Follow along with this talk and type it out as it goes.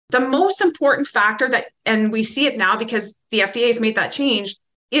The most important factor and we see it now because the FDA has made that change,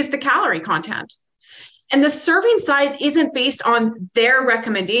 is the calorie content. And the serving size isn't based on their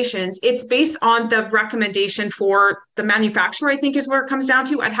recommendations. It's based on the recommendation for the manufacturer, I think is where it comes down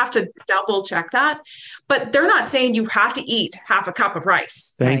to. I'd have to double check that. But they're not saying you have to eat half a cup of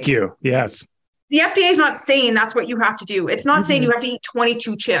rice. Thank you. Yes. The FDA is not saying that's what you have to do. It's not saying you have to eat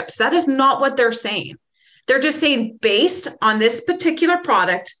 22 chips. That is not what they're saying. They're just saying based on this particular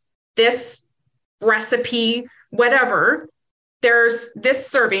product, this recipe, whatever, there's this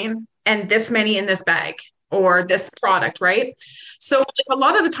serving and this many in this bag or this product, right? So a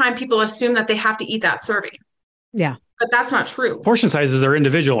lot of the time people assume that they have to eat that serving. Yeah. But that's not true. Portion sizes are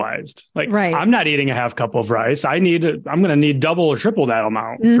individualized. Like, right. I'm not eating a half cup of rice. I'm going to need double or triple that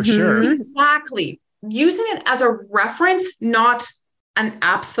amount for sure. Exactly. Using it as a reference, not an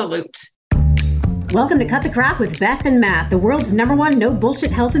absolute. Welcome to Cut the Crap with Beth and Matt, the world's #1 no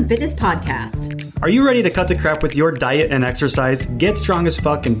bullshit health and fitness podcast. Are you ready to cut the crap with your diet and exercise, get strong as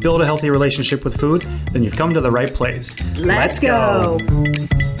fuck, and build a healthy relationship with food? Then you've come to the right place. Let's go.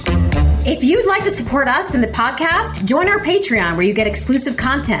 If you'd like to support us in the podcast, join our Patreon where you get exclusive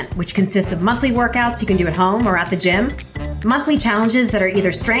content, which consists of monthly workouts you can do at home or at the gym, monthly challenges that are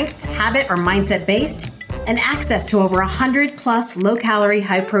either strength, habit, or mindset based, and access to over 100 plus low-calorie,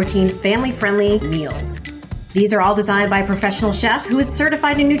 high-protein, family-friendly meals. These are all designed by a professional chef who is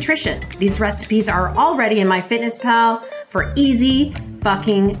certified in nutrition. These recipes are already in MyFitnessPal for easy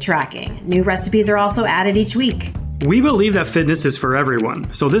fucking tracking. New recipes are also added each week. We believe that fitness is for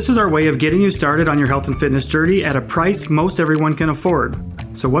everyone, so this is our way of getting you started on your health and fitness journey at a price most everyone can afford.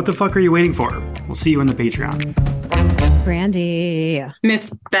 So what the fuck are you waiting for? We'll see you in the Patreon. Brandy.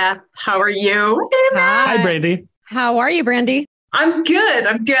 Miss Beth, how are you? Hi, Brandy. How are you, Brandy? I'm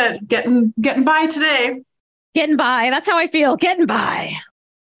good. Getting by today. Getting by. That's how I feel. Getting by.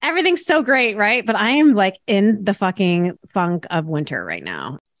 Everything's so great, right? But I am like in the fucking funk of winter right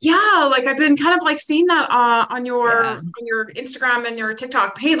now. Yeah, like I've been kind of like seeing that on your Instagram and your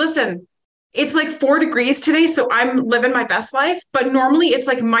TikTok. Hey, listen, it's like 4 degrees today, so I'm living my best life. But normally it's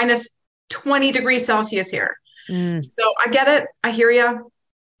like minus 20 degrees Celsius here. So I get it. I hear you.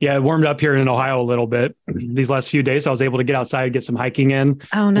 Yeah, it warmed up here in Ohio a little bit. These last few days, I was able to get outside and get some hiking in,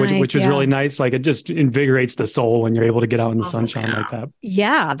 which was really nice. Like it just invigorates the soul when you're able to get out in the sunshine like that.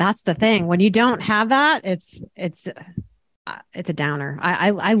 Yeah, that's the thing. When you don't have that, it's a downer.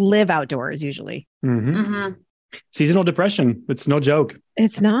 I live outdoors usually. Seasonal depression. It's no joke.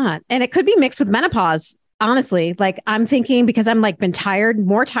 It's not. And it could be mixed with menopause. Honestly, like I'm thinking because I'm like been tired,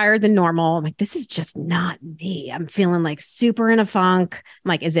 more tired than normal. I'm like, this is just not me. I'm feeling like super in a funk. I'm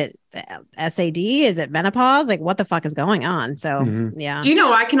like, is it SAD? Is it menopause? Like what the fuck is going on? So yeah. Do you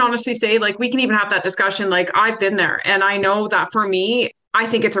know, I can honestly say like, we can even have that discussion. Like I've been there and I know that for me, I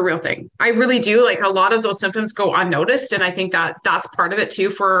think it's a real thing. I really do. Like a lot of those symptoms go unnoticed. And I think that that's part of it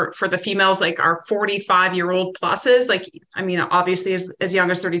too, for the females, like our 45-year-old pluses, like, I mean, obviously as young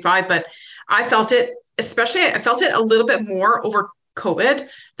as 35, but I felt it, I felt it a little bit more over COVID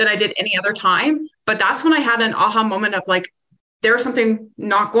than I did any other time. But that's when I had an aha moment of like, there's something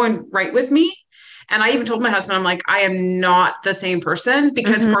not going right with me. And I even told my husband, I'm like, I am not the same person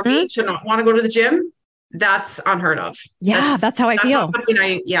because for me to not want to go to the gym, that's unheard of. Yeah, that's how I feel.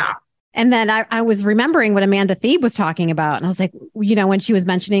 And then I was remembering what Amanda Thebe was talking about. And I was like, you know, when she was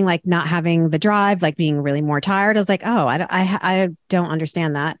mentioning like not having the drive, like being really more tired, I was like, oh, I don't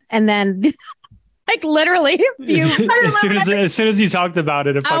understand that. And then like literally as soon as you talked about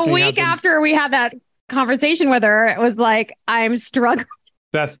it, a week after we had that conversation with her, it was like, I'm struggling.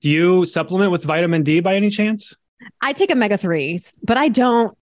 Beth, do you supplement with vitamin D by any chance? I take omega-3s, but I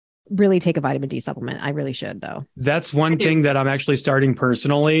don't really take a vitamin D supplement. I really should though. That's one thing that I'm actually starting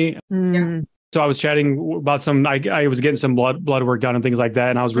personally. So I was chatting about I was getting some blood work done and things like that.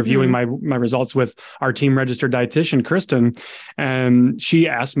 And I was reviewing my results with our team registered dietitian, Kristen. And she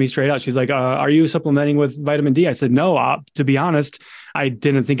asked me straight out, she's like, are you supplementing with vitamin D? I said, no, to be honest, I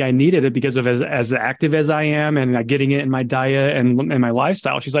didn't think I needed it because of as active as I am and getting it in my diet and my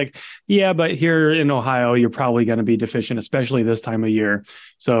lifestyle. She's like, yeah, but here in Ohio, you're probably going to be deficient, especially this time of year.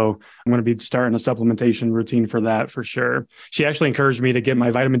 So I'm going to be starting a supplementation routine for that for sure. She actually encouraged me to get my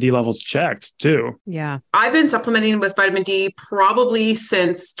vitamin D levels checked too. Yeah. I've been supplementing with vitamin D probably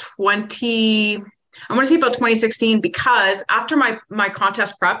since I want to say about 2016, because after my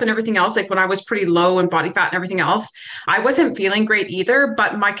contest prep and everything else, like when I was pretty low in body fat and everything else, I wasn't feeling great either.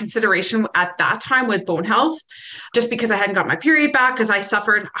 But my consideration at that time was bone health, just because I hadn't got my period back because I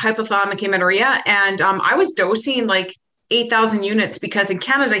suffered hypothalamic amenorrhea. And I was dosing like 8,000 units because in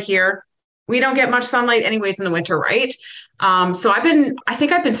Canada here, we don't get much sunlight anyways in the winter, right? So I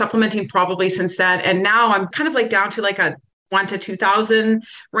think I've been supplementing probably since then. And now I'm kind of like down to like a 1 to 2,000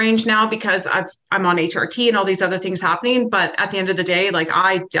 range now because I'm on HRT and all these other things happening. But at the end of the day, like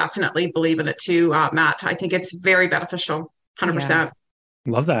I definitely believe in it too, Matt. I think it's very beneficial, 100%. Yeah.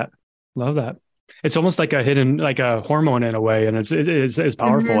 Love that. Love that. It's almost like a hidden, like a hormone in a way. And it is as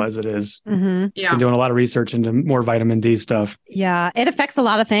powerful as it is. Mm-hmm. Yeah. I'm doing a lot of research into more vitamin D stuff. Yeah. It affects a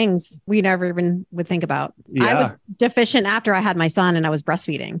lot of things we never even would think about. Yeah. I was deficient after I had my son and I was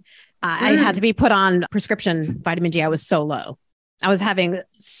breastfeeding. I had to be put on prescription vitamin D. I was so low. I was having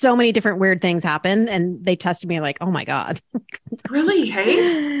so many different weird things happen and they tested me like, oh my God. Really?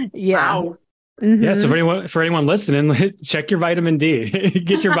 Hey? Yeah. Wow. Mm-hmm. Yeah. So for anyone listening, check your vitamin D.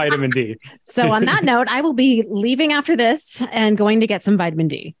 Get your vitamin D. So on that note, I will be leaving after this and going to get some vitamin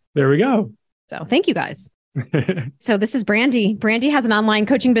D. There we go. So thank you guys. So this is Brandy. Brandy has an online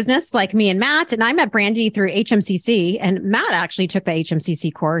coaching business like me and Matt, and I met Brandy through HMCC, and Matt actually took the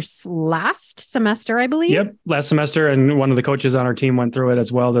HMCC course last semester, I believe. Yep. Last semester. And one of the coaches on our team went through it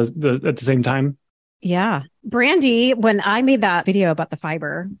as well at the same time. Yeah. Brandy, when I made that video about the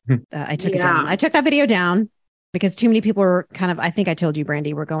fiber, I took it down. I took that video down because too many people were kind of, I think I told you,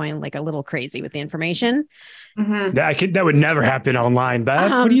 Brandy, we're going like a little crazy with the information. Mm-hmm. That would never happen online,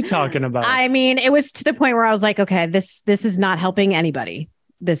 Beth. What are you talking about? I mean, it was to the point where I was like, okay, this is not helping anybody,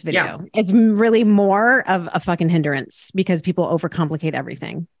 this video. Yeah. It's really more of a fucking hindrance because people overcomplicate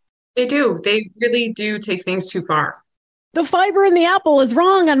everything. They do. They really do take things too far. The fiber in the apple is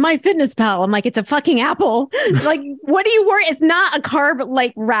wrong on MyFitnessPal. I'm like, it's a fucking apple. Like, what do you worry? It's not a carb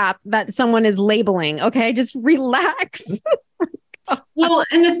like wrap that someone is labeling. Okay, just relax. Well,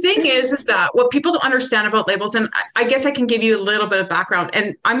 and the thing is that what people don't understand about labels, and I guess I can give you a little bit of background,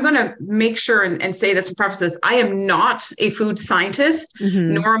 and I'm going to make sure and say this and preface this. I am not a food scientist,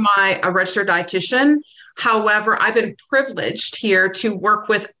 nor am I a registered dietitian. However, I've been privileged here to work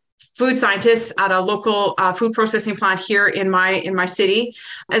with food scientists at a local food processing plant here in my city,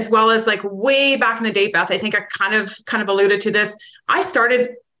 as well as like way back in the day, Beth, I think I kind of alluded to this. I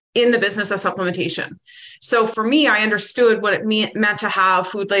started in the business of supplementation. So for me, I understood what it meant to have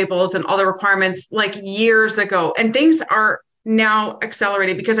food labels and all the requirements like years ago. And things are now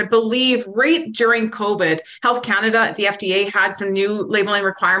accelerated because I believe right during COVID, Health Canada, the FDA had some new labeling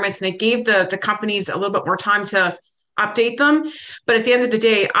requirements and it gave the companies a little bit more time to update them. But at the end of the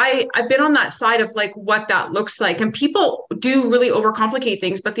day, I've been on that side of like what that looks like. And people do really overcomplicate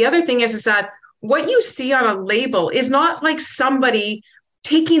things. But the other thing is that what you see on a label is not like somebody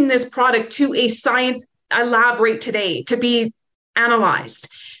taking this product to a lab right today to be analyzed.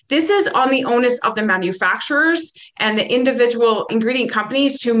 This is on the onus of the manufacturers and the individual ingredient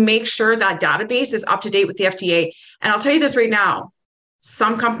companies to make sure that database is up to date with the FDA. And I'll tell you this right now,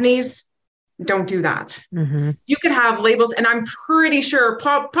 some companies don't do that. You could have labels, and I'm pretty sure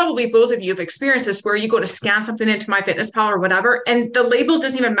probably both of you have experienced this, where you go to scan something into MyFitnessPal or whatever, and the label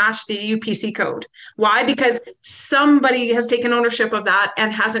doesn't even match the UPC code. Why? Because somebody has taken ownership of that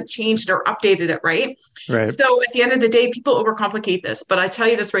and hasn't changed or updated it, right? So at the end of the day, people overcomplicate this. But I tell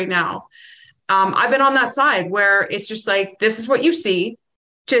you this right now, I've been on that side where it's just like, this is what you see.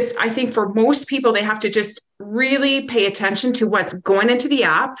 Just, I think for most people, they have to just really pay attention to what's going into the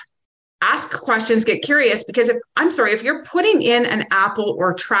app. Ask questions, get curious, because if you're putting in an apple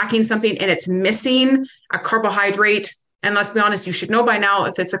or tracking something and it's missing a carbohydrate, and let's be honest, you should know by now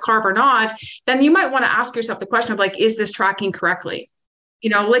if it's a carb or not, then you might want to ask yourself the question of like, is this tracking correctly? You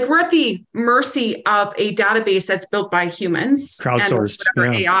know, like we're at the mercy of a database that's built by humans, crowdsourced,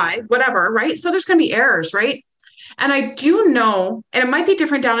 AI, whatever, right? So there's going to be errors, right? And I do know, and it might be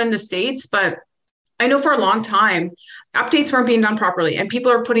different down in the States, but I know for a long time, updates weren't being done properly and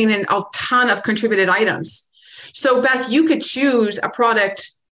people are putting in a ton of contributed items. So Beth, you could choose a product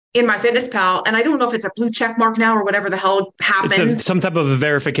in MyFitnessPal, and I don't know if it's a blue check mark now or whatever the hell happens. It's some type of a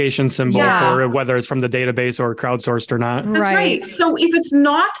verification symbol for whether it's from the database or crowdsourced or not. That's right. So if it's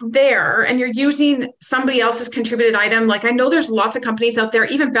not there and you're using somebody else's contributed item, like I know there's lots of companies out there,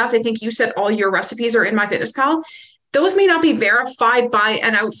 even Beth, I think you said all your recipes are in MyFitnessPal. Those may not be verified by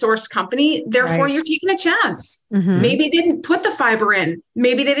an outsourced company. Therefore, you're taking a chance. Maybe they didn't put the fiber in.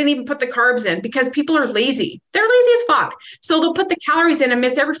 Maybe they didn't even put the carbs in because people are lazy. They're lazy as fuck. So they'll put the calories in and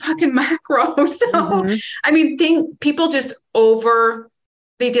miss every fucking macro. So, I mean, people just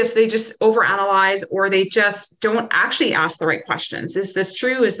they just overanalyze, or they just don't actually ask the right questions. Is this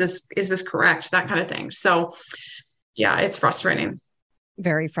true? Is this correct? That kind of thing. So yeah, it's frustrating.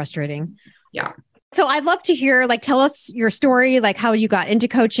 Very frustrating. Yeah. So I'd love to hear, like, tell us your story, like how you got into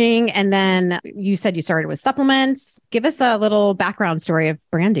coaching. And then you said you started with supplements. Give us a little background story of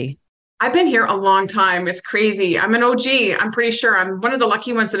Brandy. I've been here a long time. It's crazy. I'm an OG. I'm pretty sure I'm one of the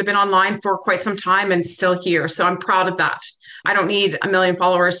lucky ones that have been online for quite some time and still here. So I'm proud of that. I don't need a million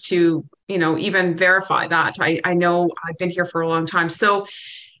followers to, even verify that. I know I've been here for a long time. So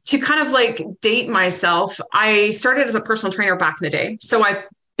to kind of like date myself, I started as a personal trainer back in the day. So I've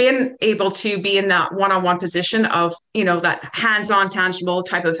been able to be in that one-on-one position of, that hands-on, tangible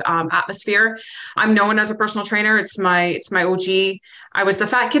type of atmosphere. I'm known as a personal trainer. It's my OG. I was the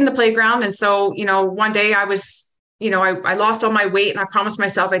fat kid in the playground. And so, one day I was, I lost all my weight and I promised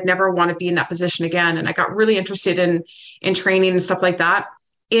myself I'd never want to be in that position again. And I got really interested in training and stuff like that.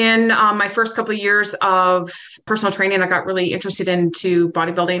 In my first couple of years of personal training, I got really interested into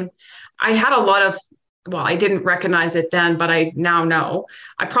bodybuilding. I had a lot of, I didn't recognize it then, but I now know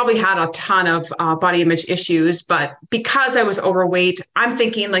I probably had a ton of body image issues, but because I was overweight, I'm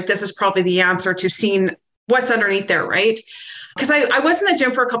thinking like, this is probably the answer to seeing what's underneath there, right? Because I was in the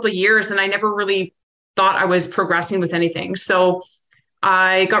gym for a couple of years and I never really thought I was progressing with anything. So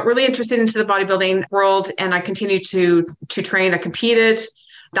I got really interested into the bodybuilding world and I continued to train. I competed.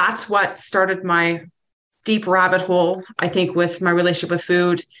 That's what started my deep rabbit hole, I think, with my relationship with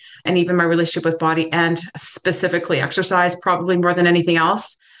food and even my relationship with body and specifically exercise, probably more than anything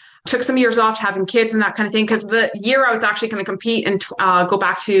else. Took some years off having kids and that kind of thing, because the year I was actually going to compete and go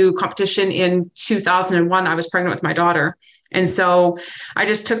back to competition in 2001, I was pregnant with my daughter. And so I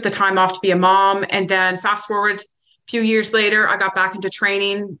just took the time off to be a mom. And then fast forward a few years later, I got back into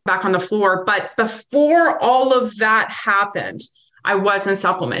training, back on the floor. But before all of that happened, I was in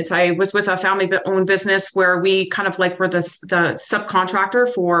supplements. I was with a family-owned business where we kind of like were the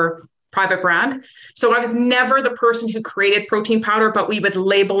subcontractor for private brand. So I was never the person who created protein powder, but we would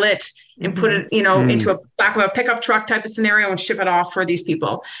label it and put it, into a back of a pickup truck type of scenario and ship it off for these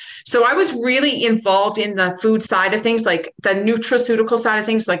people. So I was really involved in the food side of things, like the nutraceutical side of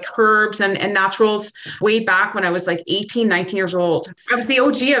things, like herbs and naturals way back when I was like 18, 19 years old. I was the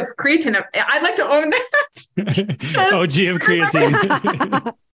OG of creatine. I'd like to own that. OG of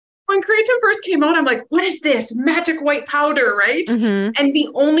creatine. When creatine first came out, I'm like, what is this magic white powder, right? Mm-hmm. And the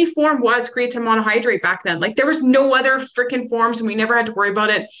only form was creatine monohydrate back then. Like there was no other freaking forms and we never had to worry about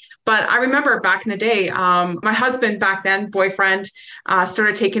it. But I remember back in the day, my husband back then, boyfriend,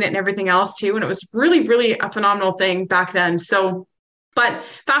 started taking it and everything else too. And it was really, really a phenomenal thing back then. So, but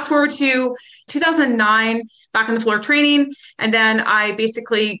fast forward to 2009, back on the floor training. And then I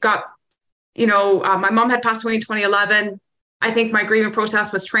basically got, my mom had passed away in 2011. I think my grieving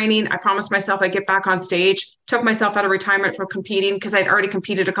process was training. I promised myself I'd get back on stage, took myself out of retirement from competing because I'd already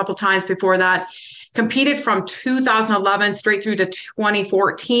competed a couple of times before that. Competed from 2011 straight through to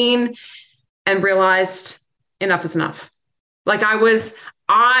 2014 and realized enough is enough. Like I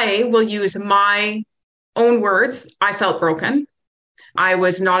will use my own words. I felt broken. I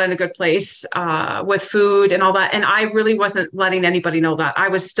was not in a good place with food and all that. And I really wasn't letting anybody know that. I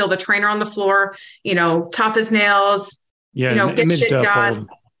was still the trainer on the floor, tough as nails. Get shit done.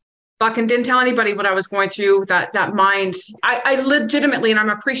 Fucking didn't tell anybody what I was going through. That mind, I legitimately, and I'm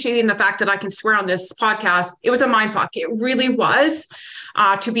appreciating the fact that I can swear on this podcast. It was a mind fuck. It really was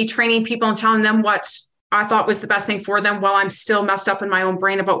to be training people and telling them what I thought was the best thing for them while I'm still messed up in my own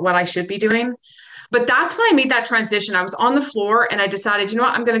brain about what I should be doing. But that's when I made that transition. I was on the floor and I decided,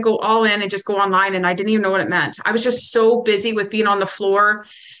 I'm going to go all in and just go online. And I didn't even know what it meant. I was just so busy with being on the floor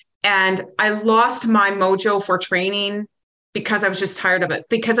and I lost my mojo for training because I was just tired of it,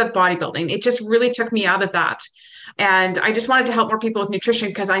 because of bodybuilding. It just really took me out of that. And I just wanted to help more people with nutrition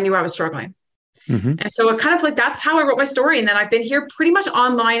because I knew I was struggling. Mm-hmm. And so it kind of like, that's how I wrote my story. And then I've been here pretty much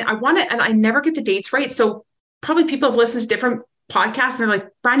online. And I never get the dates right. So probably people have listened to different podcasts and they're like,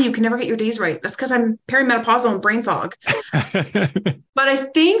 Brandy, you can never get your days right. That's because I'm perimenopausal and brain fog. But I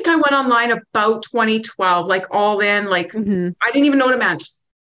think I went online about 2012, like all in, like I didn't even know what it meant.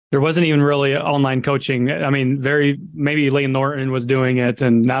 There wasn't even really online coaching. I mean, maybe Layne Norton was doing it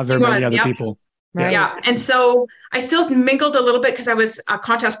and not very many other people. Right. Yeah. And so I still mingled a little bit because I was a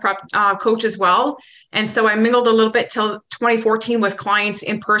contest prep coach as well. And so I mingled a little bit till 2014 with clients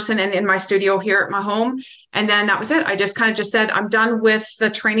in person and in my studio here at my home. And then that was it. I just kind of said, I'm done with the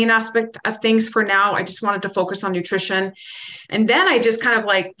training aspect of things for now. I just wanted to focus on nutrition. And then I just kind of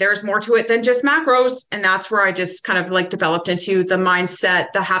like, there's more to it than just macros. And that's where I just kind of like developed into the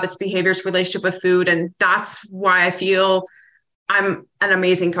mindset, the habits, behaviors, relationship with food. And that's why I feel I'm an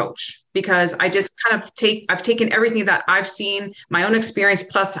amazing coach, because I just kind of I've taken everything that I've seen, my own experience,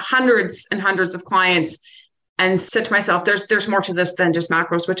 plus hundreds and hundreds of clients, and said to myself, there's more to this than just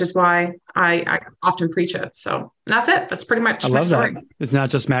macros, which is why I often preach it. So that's it. That's pretty much my story. That. It's not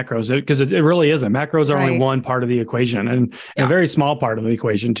just macros, because it really isn't. Macros are only one part of the equation, and a very small part of the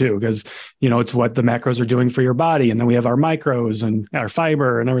equation too, because, it's what the macros are doing for your body. And then we have our micros and our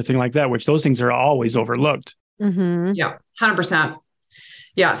fiber and everything like that, which those things are always overlooked. Mm-hmm. Yeah, 100%.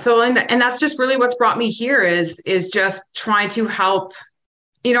 Yeah. So, and that's just really what's brought me here is just trying to help.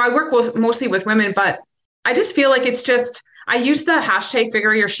 I work mostly with women, but I just feel like I use the hashtag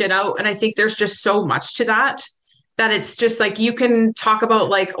figure your shit out. And I think there's just so much to that it's just like, you can talk about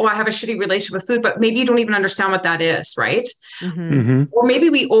like, oh, I have a shitty relationship with food, but maybe you don't even understand what that is. Right. Mm-hmm. Mm-hmm. Or maybe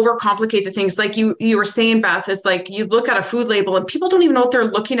we overcomplicate the things. Like you were saying, Beth, is like, you look at a food label and people don't even know what they're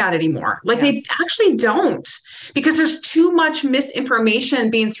looking at anymore. Like they actually don't, because there's too much misinformation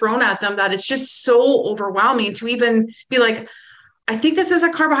being thrown at them that it's just so overwhelming to even be like, I think this is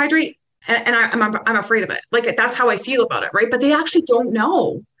a carbohydrate. And I'm afraid of it. Like, that's how I feel about it. Right. But they actually don't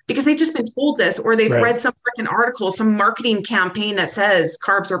know because they've just been told this, or they've read some freaking article, some marketing campaign that says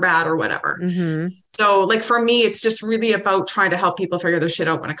carbs are bad or whatever. Mm-hmm. So like, for me, it's just really about trying to help people figure their shit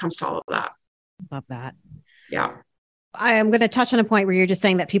out when it comes to all of that. Love that. Yeah. I am going to touch on a point where you're just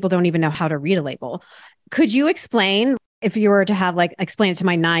saying that people don't even know how to read a label. Could you explain, if you were to have explain it to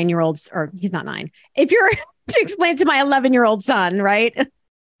my 9-year-old, or he's not 9, if you're to explain it to my 11-year-old son, right?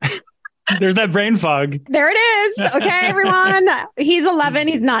 There's that brain fog. There it is. Okay, everyone. He's 11.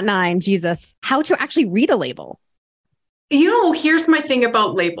 He's not 9. Jesus. How to actually read a label. Here's my thing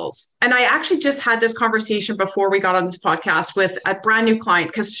about labels. And I actually just had this conversation before we got on this podcast with a brand new client,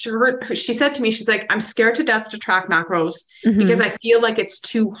 because she said to me, she's like, I'm scared to death to track macros because I feel like it's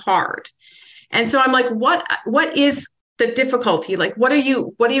too hard. And so I'm like, what is the difficulty? Like, what are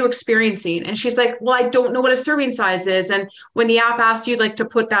you experiencing? And she's like, well, I don't know what a serving size is. And when the app asks you to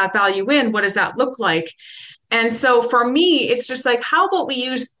put that value in, what does that look like? And so for me, it's just like, how about we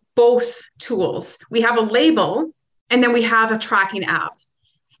use both tools? We have a label and then we have a tracking app.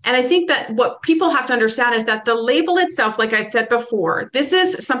 And I think that what people have to understand is that the label itself, like I said before, this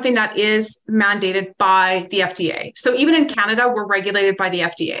is something that is mandated by the FDA. So even in Canada, we're regulated by the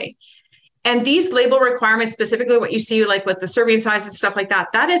FDA. And these label requirements, specifically what you see like with the serving size and stuff like that,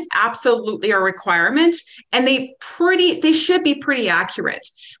 that is absolutely a requirement. And they should be pretty accurate.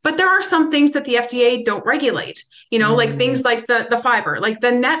 But there are some things that the FDA don't regulate, like things like the fiber, like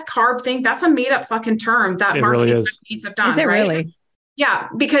the net carb thing. That's a made up fucking term that marketing companies have done. Is it really? Yeah,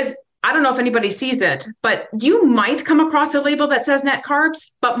 because I don't know if anybody sees it, but you might come across a label that says net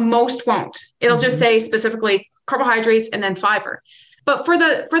carbs, but most won't. It'll just say specifically carbohydrates and then fiber. But for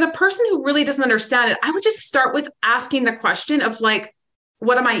the person who really doesn't understand it, I would just start with asking the question of like,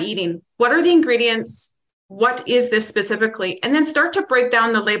 what am I eating? What are the ingredients? What is this specifically? And then start to break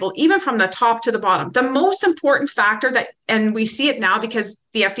down the label, even from the top to the bottom. The most important factor and we see it now because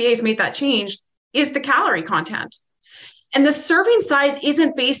the FDA has made that change, is the calorie content. And the serving size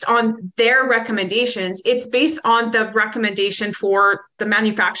isn't based on their recommendations. It's based on the recommendation for the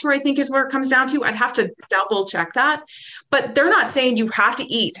manufacturer, I think is where it comes down to. I'd have to double check that. But they're not saying you have to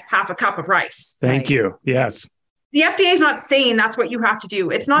eat half a cup of rice. Thank you. Yes. The FDA is not saying that's what you have to do.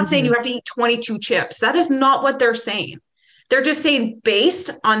 It's not saying you have to eat 22 chips. That is not what they're saying. They're just saying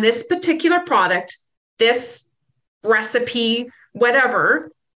based on this particular product, this recipe,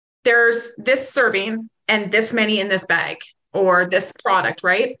 whatever, there's this serving and this many in this bag or this product,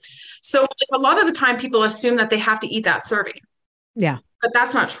 right? So a lot of the time people assume that they have to eat that serving. Yeah. But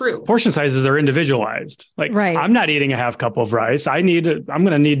that's not true. Portion sizes are individualized. Like, I'm not eating a half cup of rice. I'm going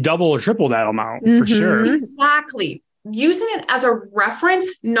to need double or triple that amount for sure. Exactly. Using it as a reference,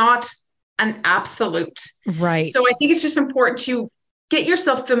 not an absolute. Right. So I think it's just important to get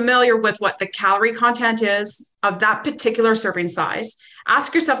yourself familiar with what the calorie content is of that particular serving size.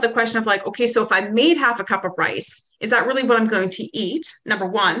 Ask yourself the question of like, okay, so if I made half a cup of rice, is that really what I'm going to eat? Number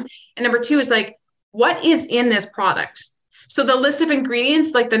one. And number two is like, what is in this product? So the list of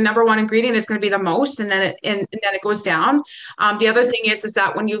ingredients, like the number one ingredient is going to be the most, and then it goes down. The other thing is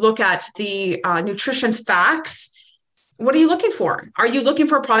that when you look at the nutrition facts, what are you looking for? Are you looking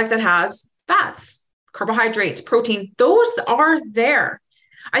for a product that has fats, carbohydrates, protein? Those are there.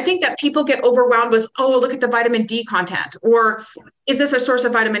 I think that people get overwhelmed with, oh, look at the vitamin D content, or is this a source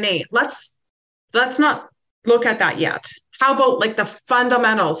of vitamin A? Let's not look at that yet. How about like the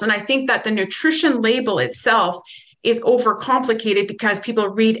fundamentals? And I think that the nutrition label itself is overcomplicated because people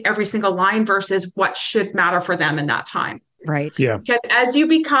read every single line versus what should matter for them in that time. Right. Yeah. Because as you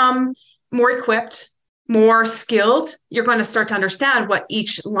become more equipped, more skilled, you're going to start to understand what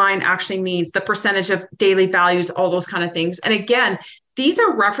each line actually means, the percentage of daily values, all those kind of things. And again, these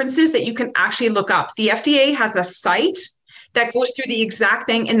are references that you can actually look up. The FDA has a site that goes through the exact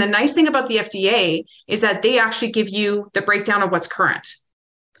thing. And the nice thing about the FDA is that they actually give you the breakdown of what's current.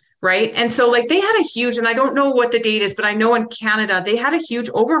 Right. And so like they had a huge, and I don't know what the date is, but I know in Canada, they had a huge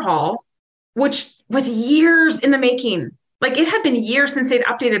overhaul, which was years in the making. Like it had been years since they'd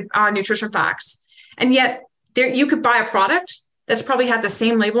updated nutrition facts. And yet there, you could buy a product that's probably had the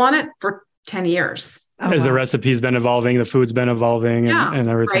same label on it for 10 years. As the recipe's been evolving, the food's been evolving and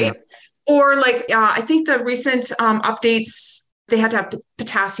everything. Right. Or like, I think the recent updates, they had to have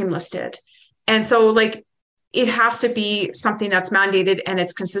potassium listed. And so like, it has to be something that's mandated and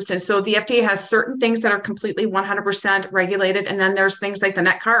it's consistent. So the FDA has certain things that are completely 100% regulated. And then there's things like the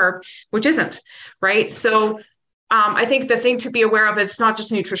net carb, which isn't, right? So I think the thing to be aware of is not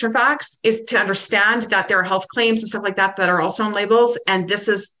just nutrition facts, is to understand that there are health claims and stuff like that that are also on labels. And this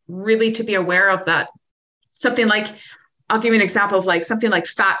is really to be aware of that. Something like, I'll give you an example of like something like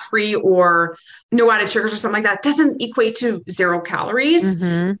fat-free or no added sugars or something like that doesn't equate to 0 calories.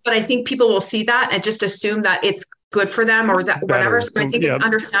 Mm-hmm. But I think people will see that and just assume that it's good for them or that whatever. So I think it's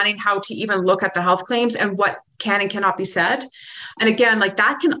understanding how to even look at the health claims and what can and cannot be said. And again, like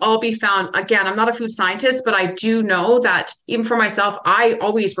that can all be found. Again, I'm not a food scientist, but I do know that even for myself, I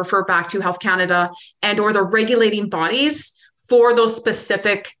always refer back to Health Canada and or the regulating bodies for those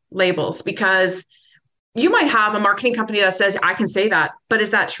specific labels, because you might have a marketing company that says, I can say that, but is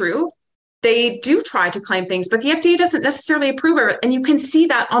that true? They do try to claim things, but the FDA doesn't necessarily approve of it. And you can see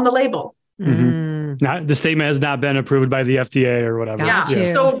that on the label. Mm-hmm. The statement has not been approved by the FDA or whatever. Yeah.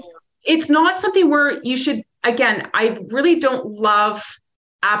 So it's not something where you should, again, I really don't love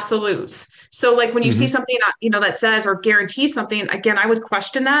absolutes. So like when you see something, that says or guarantees something, again, I would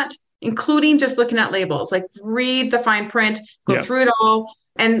question that, including just looking at labels, like read the fine print, go through it all.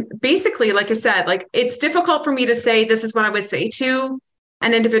 And basically, like I said, like it's difficult for me to say this is what I would say to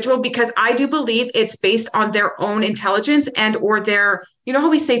an individual, because I do believe it's based on their own intelligence and or their, how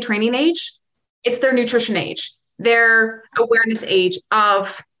we say training age? It's their nutrition age, their awareness age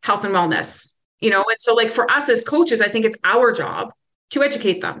of health and wellness, and so like for us as coaches, I think it's our job to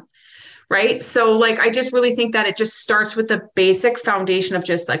educate them. Right. So like, I just really think that it just starts with the basic foundation of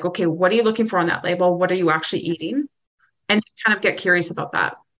just like, okay, what are you looking for on that label? What are you actually eating? And kind of get curious about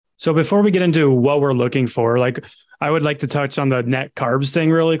that. So before we get into what we're looking for, like I would like to touch on the net carbs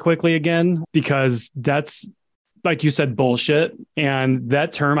thing really quickly again, because that's, like you said, bullshit. And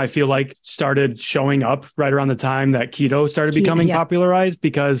that term, I feel like, started showing up right around the time that keto started becoming popularized,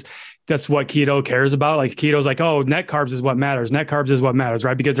 because that's what keto cares about. Like keto's like, oh, net carbs is what matters. Net carbs is what matters,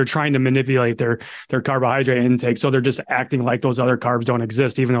 right? Because they're trying to manipulate their carbohydrate intake. So they're just acting like those other carbs don't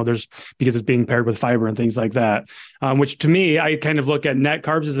exist, even though because it's being paired with fiber and things like that. Which to me, I kind of look at net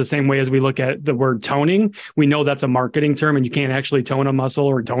carbs as the same way as we look at the word toning. We know that's a marketing term and you can't actually tone a muscle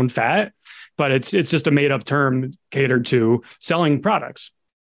or tone fat, but it's just a made up term catered to selling products.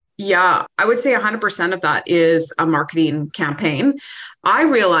 Yeah, I would say 100% of that is a marketing campaign. I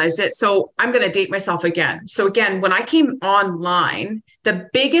realized it. So I'm going to date myself again. So again, when I came online, the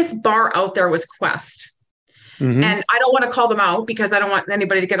biggest bar out there was Quest. Mm-hmm. And I don't want to call them out because I don't want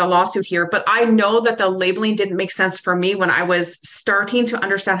anybody to get a lawsuit here, but I know that the labeling didn't make sense for me when I was starting to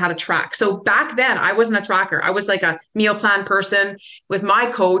understand how to track. So back then I wasn't a tracker. I was like a meal plan person with my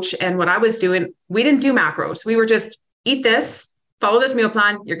coach. And what I was doing, we didn't do macros. We were just eat this, follow this meal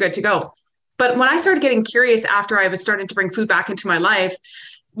plan, you're good to go. But when I started getting curious after I was starting to bring food back into my life,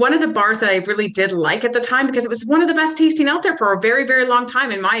 one of the bars that I really did like at the time, because it was one of the best tasting out there for a very, very long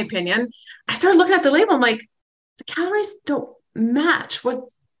time, in my opinion, I started looking at the label. I'm like, the calories don't match what,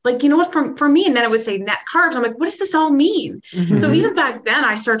 like, for me. And then it would say net carbs. I'm like, what does this all mean? Mm-hmm. So even back then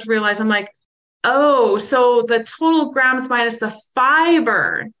I started to realize, I'm like, oh, so the total grams minus the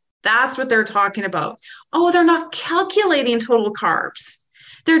fiber, that's what they're talking about. Oh, they're not calculating total carbs.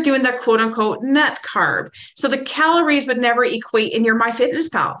 They're doing the quote unquote net carb. So the calories would never equate in your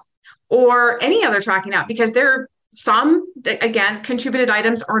MyFitnessPal or any other tracking app, because there are some that, again, contributed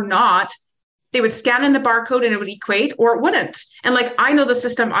items or not. They would scan in the barcode and it would equate, or it wouldn't. And like, I know the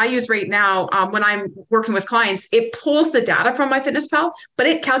system I use right now when I'm working with clients, it pulls the data from MyFitnessPal, but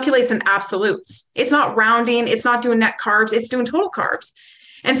it calculates in absolutes. It's not rounding. It's not doing net carbs. It's doing total carbs.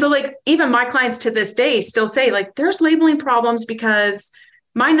 And so like, even my clients to this day still say like, there's labeling problems because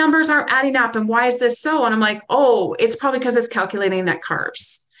my numbers aren't adding up. And why is this so? And I'm like, oh, it's probably because it's calculating net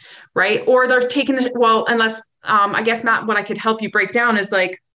carbs, right? Or they're taking unless I guess, Matt, what I could help you break down is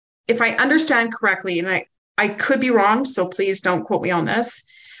like, if I understand correctly, and I could be wrong, so please don't quote me on this,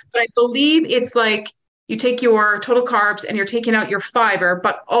 but I believe it's like you take your total carbs and you're taking out your fiber,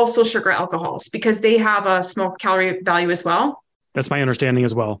 but also sugar alcohols because they have a small calorie value as well. That's my understanding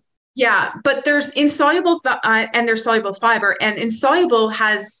as well. Yeah, but there's insoluble and there's soluble fiber, and insoluble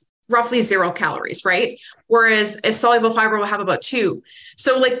has roughly 0 calories, right? Whereas a soluble fiber will have about 2.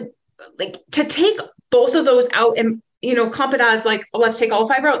 So like to take both of those out and, clump it as like, oh, let's take all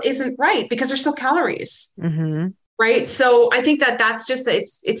fiber out isn't right because there's still calories. Mm-hmm. Right. So I think that that's just,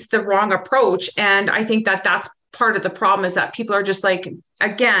 it's the wrong approach. And I think that that's part of the problem is that people are just like,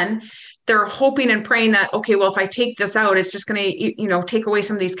 again, they're hoping and praying that, okay, well, if I take this out, it's just going to, take away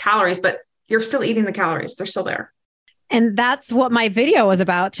some of these calories, but you're still eating the calories. They're still there. And that's what my video was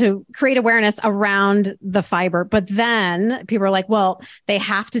about, to create awareness around the fiber. But then people are like, well, they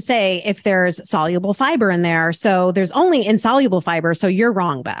have to say if there's soluble fiber in there. So there's only insoluble fiber. So you're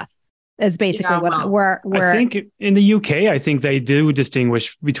wrong, Beth. Is basically what we're. I think in the UK, I think they do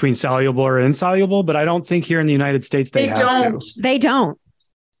distinguish between soluble or insoluble, but I don't think here in the United States they have to. They don't.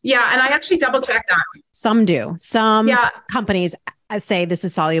 Yeah, and I actually double checked that. Some do. Some companies say this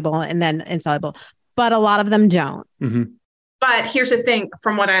is soluble and then insoluble, but a lot of them don't. Mm-hmm. But here's the thing: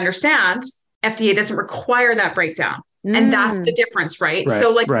 from what I understand, FDA doesn't require that breakdown, and that's the difference, right?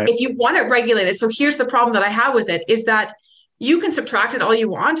 So, if you want it regulated, so here's the problem that I have with it is that you can subtract it all you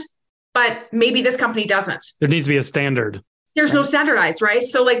want. But maybe this company doesn't. There needs to be a standard. There's no standardized, right?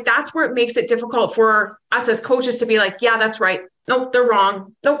 So that's where it makes it difficult for us as coaches to be like, yeah, that's right. Nope, they're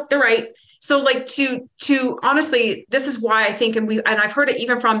wrong. Nope, they're right. So to honestly, this is why I think, and I've heard it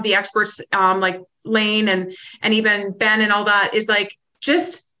even from the experts, like Lane and even Ben and all that, is like,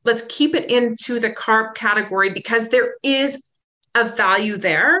 just let's keep it into the carb category because there is a value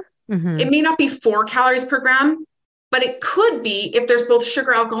there. Mm-hmm. It may not be 4 calories per gram, but it could be if there's both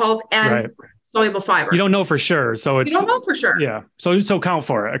sugar alcohols and soluble fiber. You don't know for sure. So you don't know for sure. Yeah. So account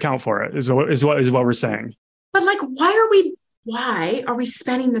for it is what we're saying. But like, why are we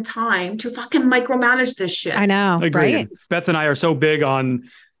spending the time to fucking micromanage this shit? I know. Agreed. Right? Beth and I are so big on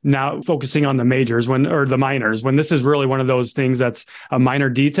now focusing on the majors or the minors, when this is really one of those things that's a minor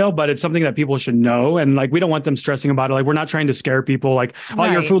detail, but it's something that people should know. And like, we don't want them stressing about it. Like, we're not trying to scare people like, oh,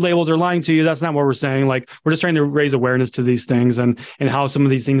 your food labels are lying to you. That's not what we're saying. Like, we're just trying to raise awareness to these things and how some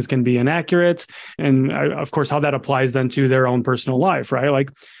of these things can be inaccurate. And of course, how that applies then to their own personal life, right? Like,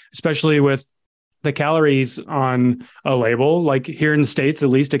 especially with the calories on a label, like here in the States, at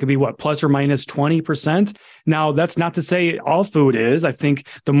least it could be plus or minus 20%. Now, that's not to say all food is. I think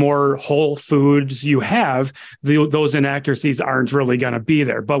the more whole foods you have, those inaccuracies aren't really going to be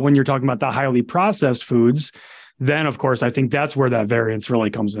there. But when you're talking about the highly processed foods, then of course, I think that's where that variance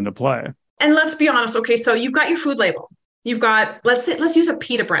really comes into play. And let's be honest. Okay. So you've got your food label. You've got, let's use a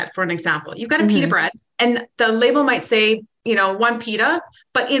pita bread for an example. You've got a pita bread and the label might say, 1 pita,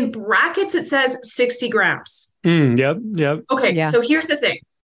 but in brackets, it says 60 grams. Yep. Okay. Yeah. So here's the thing.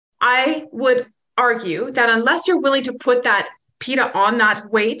 I would argue that unless you're willing to put that pita on that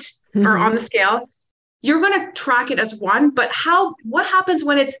weight or on the scale, you're going to track it as 1, but what happens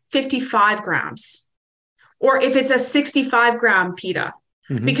when it's 55 grams? Or if it's a 65 gram pita?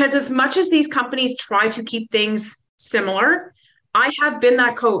 Because as much as these companies try to keep things similar, I have been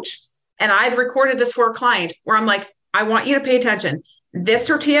that coach and I've recorded this for a client where I'm like, I want you to pay attention. This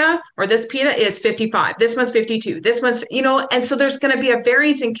tortilla or this pita is 55. This one's 52. This one's, and so there's going to be a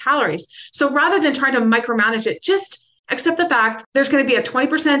variance in calories. So rather than trying to micromanage it, just accept the fact there's going to be a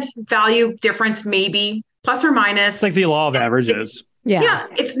 20% value difference, maybe plus or minus. It's like the law of averages. Yeah.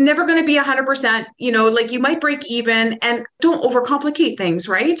 It's never going to be 100%, like you might break even, and don't overcomplicate things.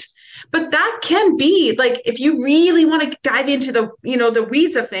 Right. But that can be like, if you really want to dive into the, the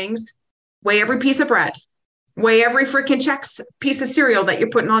weeds of things, weigh every piece of bread. Weigh every freaking piece of cereal that you're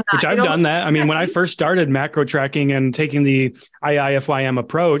putting on that. Which I've done that. I mean, when I first started macro tracking and taking the IIFYM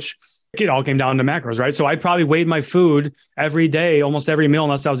approach, it all came down to macros, right? So I probably weighed my food every day, almost every meal,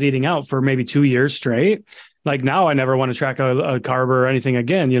 unless I was eating out for maybe 2 years straight. Like now I never want to track a carb or anything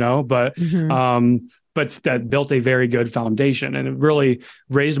again, but that built a very good foundation, and it really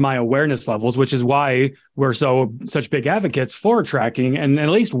raised my awareness levels, which is why we're such big advocates for tracking and at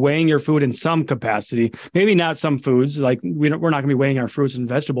least weighing your food in some capacity. Maybe not some foods, like we're not going to be weighing our fruits and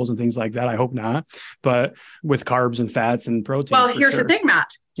vegetables and things like that. I hope not, but with carbs and fats and protein. Well, here's the thing,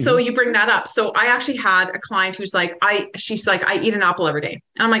 Matt. So you bring that up. So I actually had a client who's like, she's like, I eat an apple every day.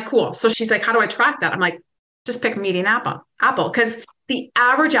 And I'm like, cool. So she's like, how do I track that? I'm like, just pick a median apple. Because the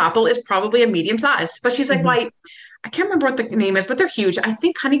average apple is probably a medium size. But she's like, well, I can't remember what the name is, but they're huge. I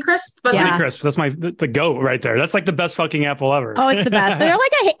think Honeycrisp. But Honeycrisp, that's the goat right there. That's like the best fucking apple ever. Oh, it's the best. They're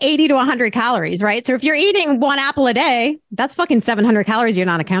like 80 to 100 calories, right? So if you're eating 1 apple a day, that's fucking 700 calories you're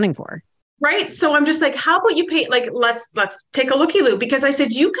not accounting for. Right. So I'm just like, how about you pay, like, let's take a looky-loo, because I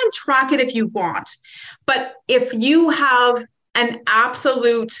said, you can track it if you want, but if you have an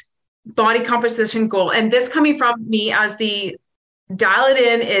absolute body composition goal, and this coming from me as the dial it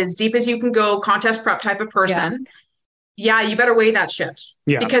in as deep as you can go, contest prep type of person, you better weigh that shit,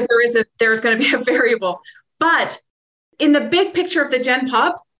 because there's going to be a variable. But in the big picture of the Gen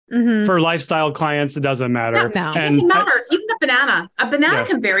Pub, for lifestyle clients, it doesn't matter. It doesn't matter. Even a banana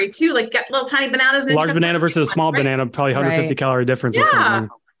can vary too. Like, get little tiny bananas. A large banana versus a small banana, probably 150 calorie difference or something.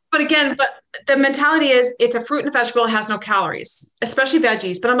 But again, the mentality is it's a fruit and a vegetable. It has no calories, especially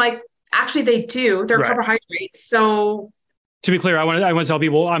veggies. But I'm like, actually they do. They're carbohydrates. So to be clear, I want to tell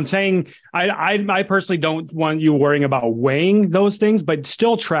people, I'm saying I personally don't want you worrying about weighing those things, but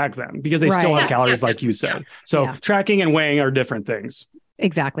still track them, because they still have calories, like you said. So tracking and weighing are different things.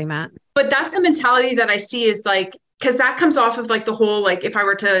 Exactly, Matt. But that's the mentality that I see, is like, because that comes off of like the whole, like, if I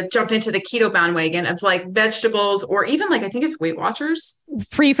were to jump into the keto bandwagon of like vegetables, or even like, I think it's Weight Watchers.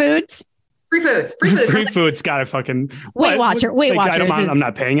 Free foods. Free foods. Free foods got to fucking Weight Watchers. I'm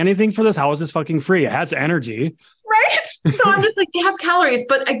not paying anything for this. How is this fucking free? It has energy. Right. So I'm just like, they have calories.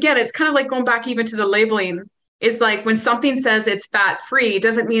 But again, it's kind of like going back even to the labeling, is like, when something says it's fat free,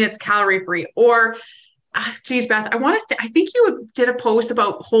 doesn't mean it's calorie free. Or, geez, Beth, I think you did a post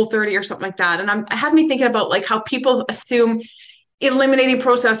about Whole30 or something like that. And it had me thinking about like how people assume eliminating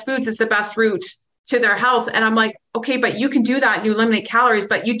processed foods is the best route to their health. And I'm like, okay, but you can do that and you eliminate calories,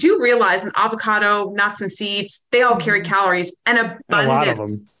 but you do realize an avocado, nuts and seeds, they all carry calories, and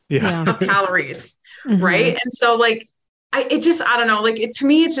abundance of calories. Right. And so like, I don't know, like to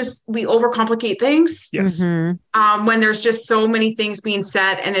me, it's just, we overcomplicate things. Yes. When there's just so many things being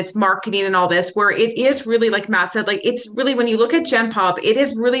said, and it's marketing and all this, where it is really, like Matt said, like, it's really, when you look at Gen Pub, it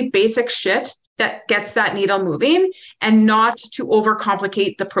is really basic shit that gets that needle moving, and not to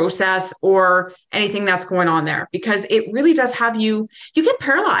overcomplicate the process or anything that's going on there, because it really does have you get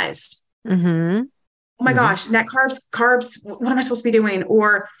paralyzed. Oh my gosh, net carbs, what am I supposed to be doing?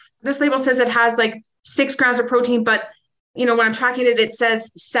 Or this label says it has like 6 grams of protein, but when I'm tracking it, it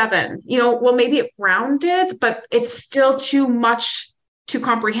says 7, well, maybe it rounded, but it's still too much to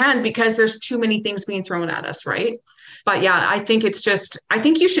comprehend, because there's too many things being thrown at us. Right. But I think I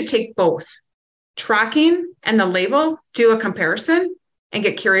think you should take both tracking and the label, do a comparison, and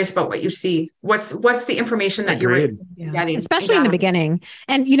get curious about what you see. What's the information that you're getting, especially in the beginning.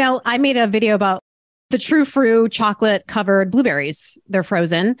 And, I made a video about the True Fruit chocolate covered blueberries. They're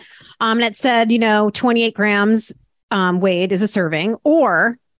frozen. And it said, 28 grams weighed is a serving,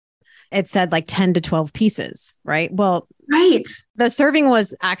 or it said like 10 to 12 pieces, right? Well, the serving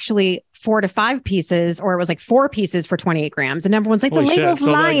was actually 4 to 5 pieces, or it was like 4 pieces for 28 grams. And everyone's like, the label's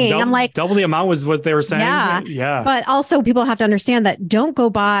lying. I'm like, double the amount was what they were saying. Yeah. But also people have to understand that don't go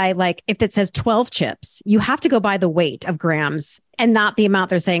by, like, if it says 12 chips, you have to go by the weight of grams and not the amount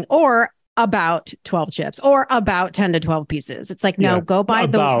they're saying, or about 12 chips, or about 10 to 12 pieces. It's like, no, go by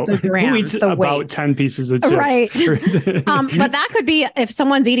the grams, the weight. About 10 pieces of chips. Right. But that could be, if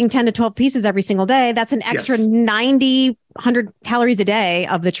someone's eating 10 to 12 pieces every single day, that's an extra 100 calories a day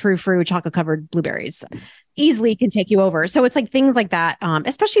of the True Fruit chocolate covered blueberries. Easily can take you over. So it's like things like that,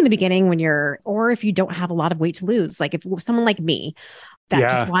 especially in the beginning or if you don't have a lot of weight to lose, like if someone like me that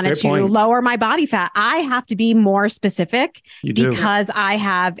just wanted to lower my body fat, I have to be more specific, because I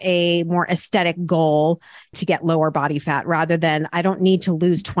have a more aesthetic goal to get lower body fat, rather than I don't need to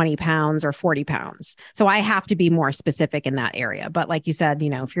lose 20 pounds or 40 pounds. So I have to be more specific in that area. But like you said,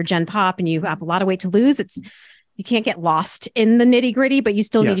 if you're Gen Pop and you have a lot of weight to lose, you can't get lost in the nitty gritty, but you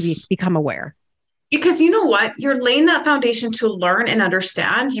still need to become aware. Because you know what? You're laying that foundation to learn and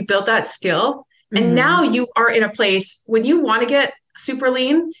understand. You build that skill. And now you are in a place when you want to get super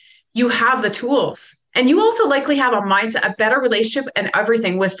lean, you have the tools, and you also likely have a mindset, a better relationship and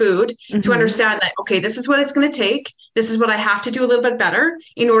everything with food to understand that, okay, this is what it's going to take. This is what I have to do a little bit better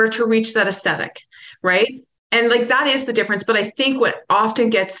in order to reach that aesthetic. Right. And like, that is the difference. But I think what often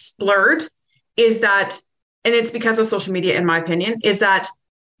gets blurred is that, and it's because of social media, in my opinion, is that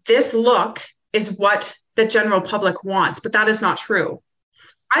this look is what the general public wants, but that is not true.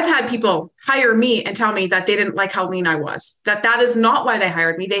 I've had people hire me and tell me that they didn't like how lean I was, that is not why they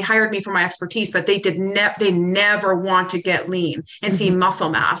hired me. They hired me for my expertise, but they never want to get lean and see muscle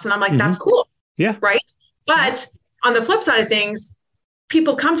mass. And I'm like, that's cool. Yeah. Right. But on the flip side of things,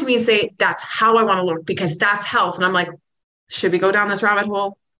 people come to me and say, that's how I want to look, because that's health. And I'm like, should we go down this rabbit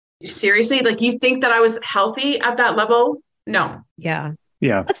hole? Seriously? Like, you think that I was healthy at that level? No. Yeah.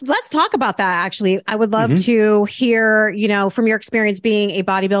 Yeah. Let's talk about that. Actually, I would love to hear, from your experience being a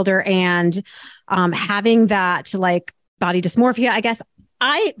bodybuilder and having that like body dysmorphia, I guess.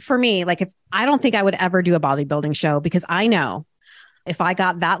 for me, like if I don't think I would ever do a bodybuilding show because I know if I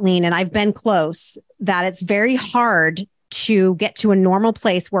got that lean and I've been close, that it's very hard to get to a normal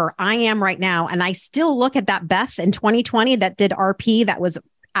place where I am right now. And I still look at that Beth in 2020 that did RP that was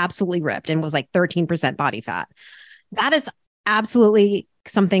absolutely ripped and was like 13% body fat. That is absolutely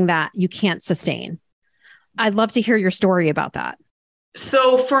something that you can't sustain. I'd love to hear your story about that.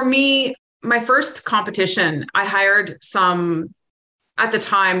 So for me, my first competition, I hired some, at the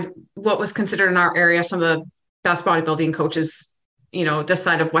time, what was considered in our area, some of the best bodybuilding coaches, this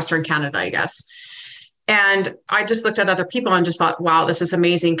side of Western Canada, I guess. And I just looked at other people and just thought, wow, this is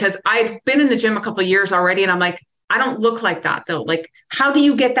amazing. Because I'd been in the gym a couple of years already. And I'm like, I don't look like that though. Like, how do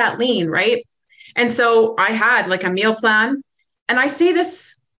you get that lean? Right. And so I had like a meal plan. And I say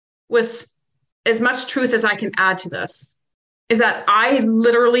this with as much truth as I can add to this, is that I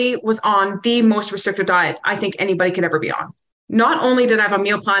literally was on the most restrictive diet I think anybody could ever be on. Not only did I have a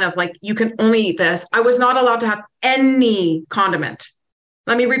meal plan of like, you can only eat this, I was not allowed to have any condiment.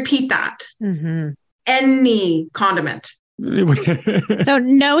 Let me repeat that. Mm-hmm. Any condiment. So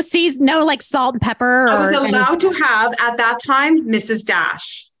no like salt and pepper. I was allowed to have at that time, Mrs.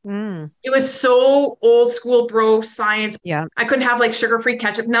 Dash. It was so old school bro science. Yeah. I couldn't have like sugar-free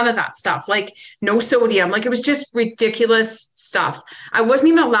ketchup, none of that stuff. Like no sodium. Like it was just ridiculous stuff. I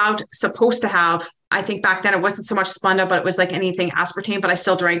wasn't even supposed to have, I think back then it wasn't so much Splenda, but it was like anything aspartame, but I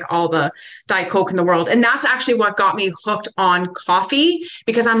still drank all the Diet Coke in the world. And that's actually what got me hooked on coffee,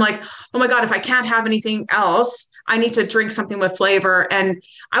 because I'm like, oh my God, if I can't have anything else, I need to drink something with flavor. And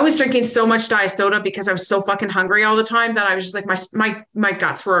I was drinking so much diet soda because I was so fucking hungry all the time that I was just like, my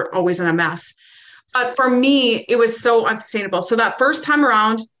guts were always in a mess. But for me, it was so unsustainable. So that first time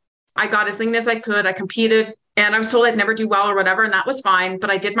around, I got as lean as I could. I competed and I was told I'd never do well or whatever. And that was fine,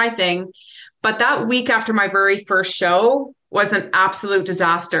 but I did my thing. But that week after my very first show was an absolute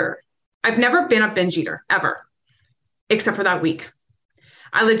disaster. I've never been a binge eater ever, except for that week.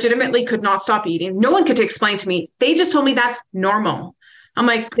 I legitimately could not stop eating. No one could explain to me. They just told me that's normal. I'm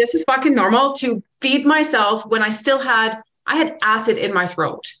like, this is fucking normal to feed myself when I had acid in my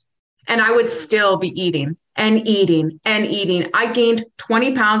throat and I would still be eating and eating and eating. I gained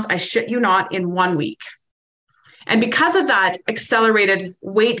 20 pounds. I shit you not, in 1 week. And because of that accelerated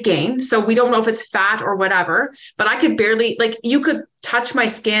weight gain, so we don't know if it's fat or whatever, but I could barely, like, you could touch my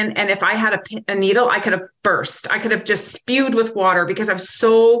skin. And if I had a needle, I could have burst. I could have just spewed with water because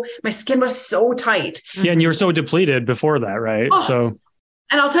my skin was so tight. Yeah. And you were so depleted before that, right? Oh, so,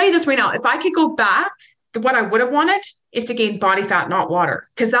 and I'll tell you this right now, if I could go back, what I would have wanted is to gain body fat, not water,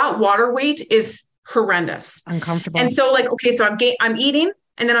 because that water weight is horrendous. Uncomfortable. And so like, okay, so I'm eating.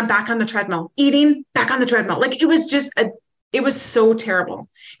 And then I'm back on the treadmill, eating, back on the treadmill. Like it was just, it was so terrible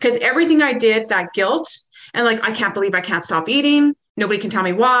because everything I did, that guilt and like, I can't believe I can't stop eating. Nobody can tell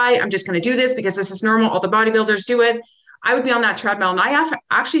me why. I'm just going to do this because this is normal. All the bodybuilders do it. I would be on that treadmill and I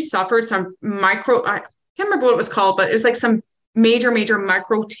actually suffered some I can't remember what it was called, but it was like some major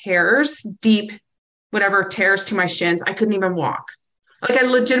micro tears, deep, whatever tears to my shins. I couldn't even walk. Like I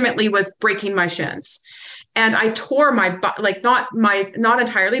legitimately was breaking my shins. And I tore my, like not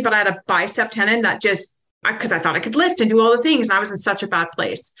entirely, but I had a bicep tendon that because I thought I could lift and do all the things. And I was in such a bad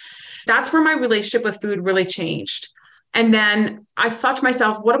place. That's where my relationship with food really changed. And then I thought to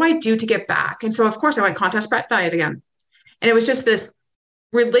myself, what do I do to get back? And so of course I went contest prep diet again. And it was just this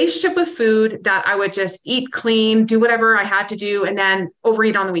relationship with food that I would just eat clean, do whatever I had to do, and then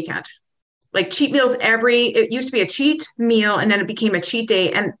overeat on the weekend. Like cheat meals it used to be a cheat meal and then it became a cheat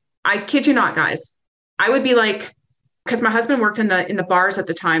day. And I kid you not, guys, I would be like, because my husband worked in the bars at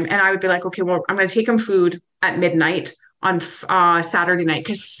the time, and I would be like, okay, well, I'm going to take him food at midnight on Saturday night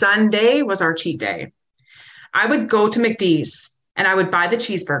because Sunday was our cheat day. I would go to McD's and I would buy the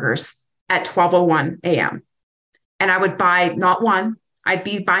cheeseburgers at 12:01 a.m. And I would buy not one, I'd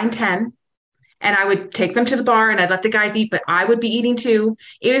be buying 10, and I would take them to the bar and I'd let the guys eat, but I would be eating too.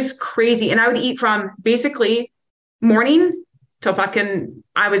 It was crazy. And I would eat from basically morning till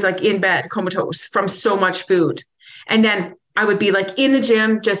I was like in bed, comatose from so much food. And then I would be like in the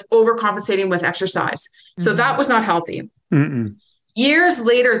gym, just overcompensating with exercise. So that was not healthy. Mm-mm. Years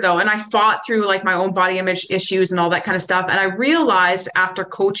later though, and I fought through like my own body image issues and all that kind of stuff. And I realized after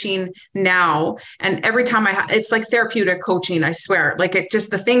coaching now, and every time it's like therapeutic coaching, I swear, like it just,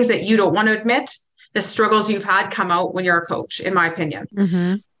 the things that you don't want to admit, the struggles you've had come out when you're a coach, in my opinion.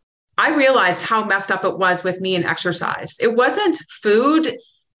 Mm-hmm. I realized how messed up it was with me and exercise. It wasn't food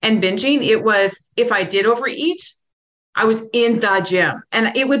and binging. It was, if I did overeat, I was in the gym,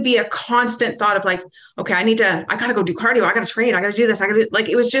 and it would be a constant thought of like, okay, I got to go do cardio. I got to train. I got to do this. Like,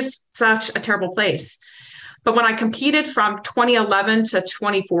 it was just such a terrible place. But when I competed from 2011 to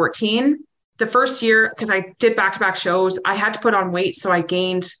 2014, the first year, because I did back-to-back shows, I had to put on weight. So I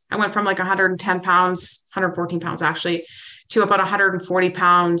went from like 110 pounds, 114 pounds actually, to about 140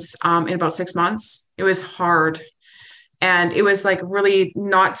 pounds in about 6 months. It was hard. And it was like really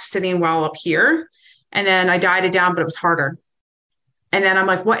not sitting well up here. And then I dieted down, but it was harder. And then I'm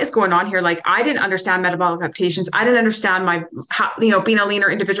like, what is going on here? Like, I didn't understand metabolic adaptations. I didn't understand being a leaner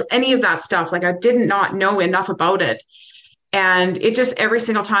individual, any of that stuff. Like, I did not know enough about it. And it just, every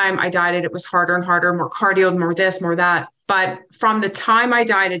single time I dieted, it was harder and harder, more cardio, more this, more that. But from the time I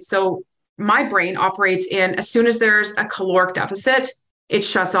dieted, so my brain operates in, as soon as there's a caloric deficit, it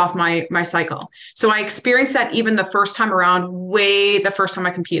shuts off my cycle. So I experienced that even the first time around, the first time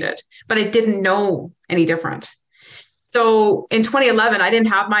I competed, but I didn't know any different. So in 2011, I didn't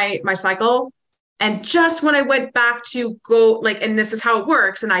have my cycle. And just when I went back to go, like, and this is how it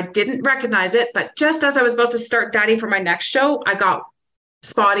works, and I didn't recognize it, but just as I was about to start dieting for my next show, I got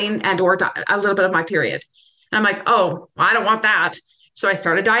spotting and or a little bit of my period. And I'm like, oh, well, I don't want that. So I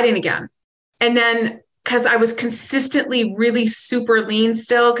started dieting again. And then because I was consistently really super lean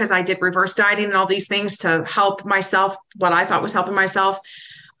still, because I did reverse dieting and all these things to help myself, what I thought was helping myself,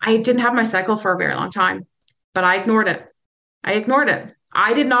 I didn't have my cycle for a very long time, but I ignored it.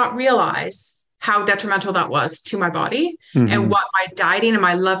 I did not realize how detrimental that was to my body and what my dieting and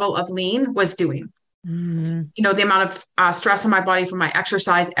my level of lean was doing. The amount of stress on my body from my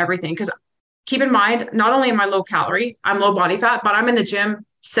exercise, everything. Because keep in mind, not only am I low calorie, I'm low body fat, but I'm in the gym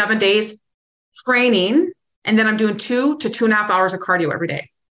 7 days training. And then I'm doing 2 to 2.5 hours of cardio every day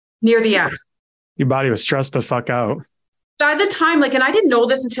near the end. Your body was stressed the fuck out. By the time, and I didn't know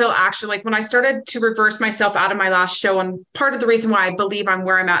this until actually, when I started to reverse myself out of my last show, and part of the reason why I believe I'm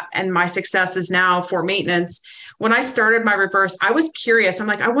where I'm at and my success is now for maintenance. When I started my reverse, I was curious. I'm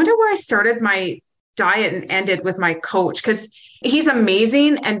like, I wonder where I started my diet and ended with my coach, because he's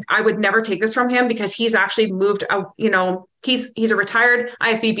amazing. And I would never take this from him, because he's actually moved out, he's a retired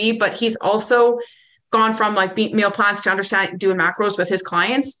IFBB, but he's also gone from meal plans to understand doing macros with his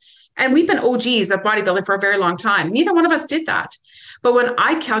clients. And we've been OGs of bodybuilding for a very long time. Neither one of us did that. But when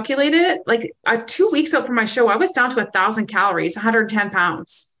I calculated it, 2 weeks out from my show, I was down to 1,000 calories, 110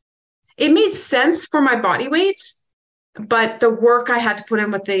 pounds. It made sense for my body weight, but the work I had to put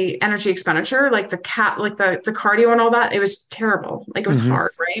in with the energy expenditure, the cardio and all that, it was terrible. It was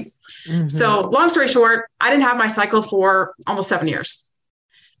hard, right? So long story short, I didn't have my cycle for almost 7 years.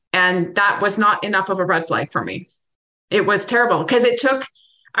 And that was not enough of a red flag for me. It was terrible because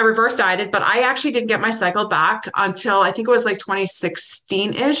I reverse dieted, but I actually didn't get my cycle back until I think it was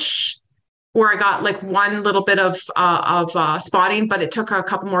 2016-ish, where I got one little bit of spotting, but it took a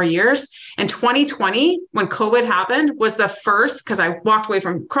couple more years. And 2020, when COVID happened, was the first, because I walked away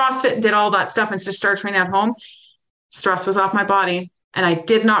from CrossFit and did all that stuff and just started training at home. Stress was off my body, and I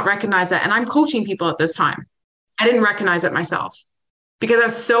did not recognize that. And I'm coaching people at this time. I didn't recognize it myself because I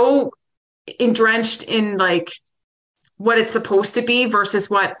was so drenched in what it's supposed to be versus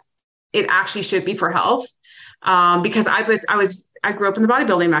what it actually should be for health. Because I grew up in the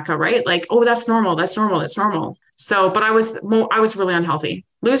bodybuilding mecca, right? Oh, that's normal. So, but I was really unhealthy.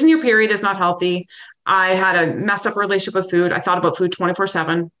 Losing your period is not healthy. I had a messed up relationship with food. I thought about food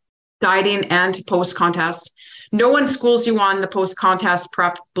 24/7, dieting and post contest. No one schools you on the post contest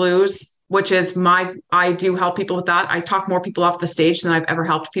prep blues, which is I do help people with that. I talk more people off the stage than I've ever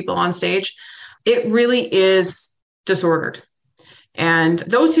helped people on stage. It really is disordered. And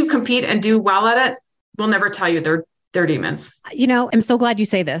those who compete and do well at it will never tell you they're demons. I'm so glad you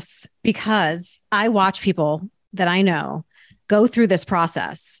say this, because I watch people that I know go through this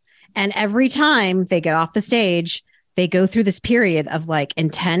process. And every time they get off the stage, they go through this period of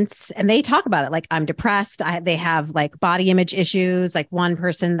intense, and they talk about it. I'm depressed. They have body image issues. One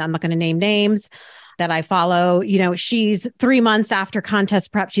person, I'm not going to name names, that I follow, she's 3 months after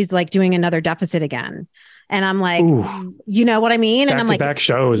contest prep, she's doing another deficit again. And I'm like, ooh, you know what I mean? And I'm back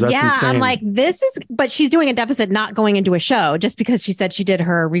shows. That's insane. I'm like, but she's doing a deficit, not going into a show, just because she said she did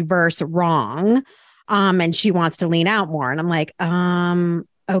her reverse wrong. And she wants to lean out more. And I'm like,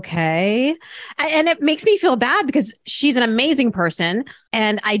 okay. And it makes me feel bad because she's an amazing person.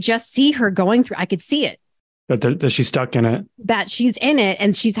 And I just see her going through, I could see it. That she's stuck in it. That she's in it.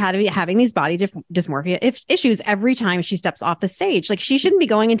 And she's had to be having these body dysmorphia issues every time she steps off the stage. She shouldn't be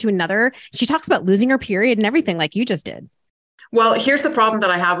going into another. She talks about losing her period and everything like you just did. Well, here's the problem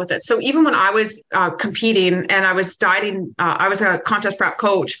that I have with it. So even when I was competing and I was dieting, I was a contest prep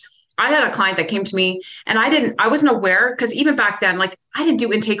coach. I had a client that came to me and I wasn't aware, because even back then, I didn't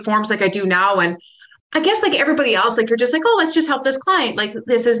do intake forms like I do now. And I guess like everybody else, like you're just like, oh, let's just help this client. Like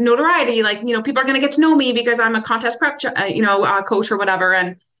this is notoriety. Like, people are going to get to know me because I'm a contest prep, coach or whatever.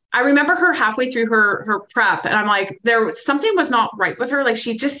 And I remember her halfway through her prep, and I'm like, something was not right with her. Like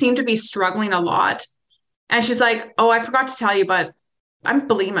she just seemed to be struggling a lot. And she's like, oh, I forgot to tell you, but I'm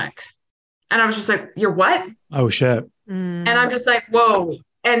bulimic. And I was just like, you're what? Oh shit. And I'm just like, whoa.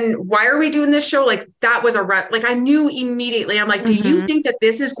 And why are we doing this show? Like that was like, I knew immediately. I'm like, do you think that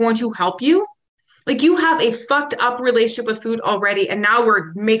this is going to help you? Like you have a fucked up relationship with food already. And now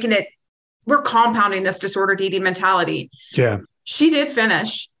we're compounding this disordered eating mentality. Yeah. She did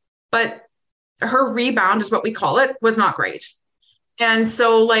finish, but her rebound is what we call it, was not great. And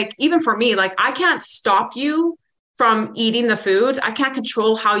so like, even for me, like I can't stop you from eating the foods. I can't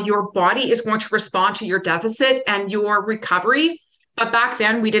control how your body is going to respond to your deficit and your recovery. But back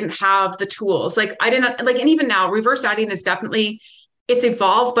then we didn't have the tools. Like I didn't like, and even now reverse dieting is definitely, it's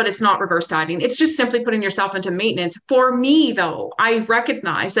evolved, but it's not reverse dieting. It's just simply putting yourself into maintenance. For me though, I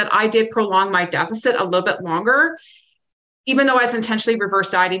recognize that I did prolong my deficit a little bit longer, even though I was intentionally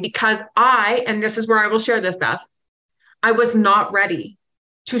reverse dieting, because and this is where I will share this, Beth, I was not ready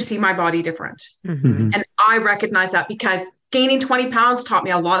to see my body different. And I recognize that because gaining 20 pounds taught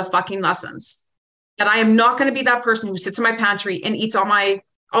me a lot of fucking lessons. And I am not going to be that person who sits in my pantry and eats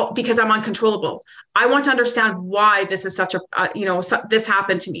because I'm uncontrollable. I want to understand why this is such this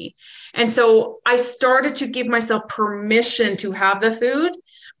happened to me. And so I started to give myself permission to have the food,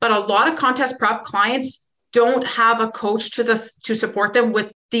 but a lot of contest prep clients don't have a coach to support them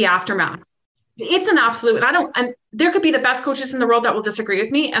with the aftermath. It's an absolute, and there could be the best coaches in the world that will disagree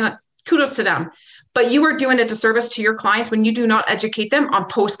with me, and kudos to them. But you are doing a disservice to your clients when you do not educate them on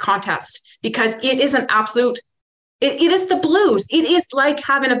post-contest, because it is an absolute, it is the blues. It is like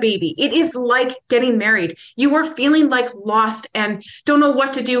having a baby. It is like getting married. You are feeling like lost and don't know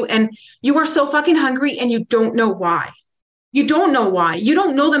what to do. And you are so fucking hungry and you don't know why. You don't know why. You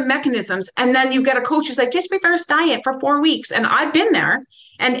don't know the mechanisms. And then you get a coach who's like, just reverse diet for 4 weeks. And I've been there.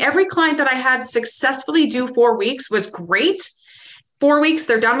 And every client that I had successfully do 4 weeks was great. 4 weeks,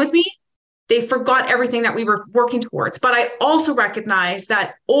 they're done with me. They forgot everything that we were working towards. But I also recognize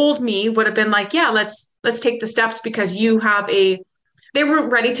that old me would have been like, yeah, let's take the steps, because they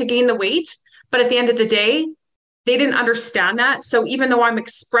weren't ready to gain the weight. But at the end of the day, they didn't understand that. So even though I'm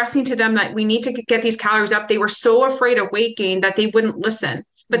expressing to them that we need to get these calories up, they were so afraid of weight gain that they wouldn't listen,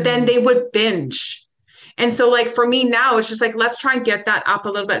 but then they would binge. And so like for me now, it's just like, let's try and get that up a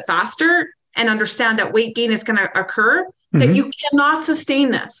little bit faster and understand that weight gain is going to occur, that you cannot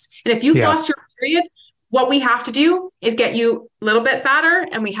sustain this. And if you've lost your period, what we have to do is get you a little bit fatter,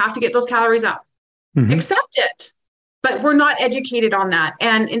 and we have to get those calories up. Accept it. But we're not educated on that.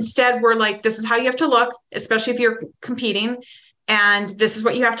 And instead we're like, this is how you have to look, especially if you're competing. And this is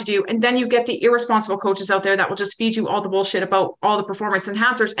what you have to do. And then you get the irresponsible coaches out there that will just feed you all the bullshit about all the performance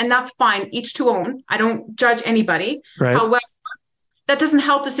enhancers. And that's fine. Each to own. I don't judge anybody. Right. However, that doesn't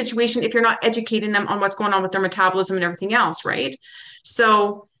help the situation if you're not educating them on what's going on with their metabolism and everything else. Right.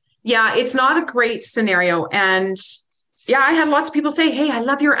 So yeah, it's not a great scenario. And yeah, I had lots of people say, hey, I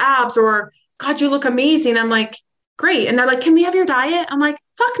love your abs, or God, you look amazing. I'm like, great. And they're like, can we have your diet? I'm like,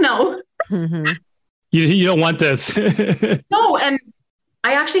 fuck no. You don't want this. No. And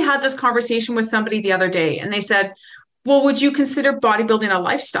I actually had this conversation with somebody the other day, and they said, well, would you consider bodybuilding a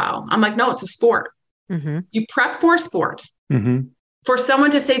lifestyle? I'm like, no, it's a sport. You prep for a sport. For someone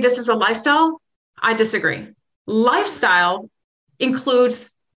to say this is a lifestyle, I disagree. Lifestyle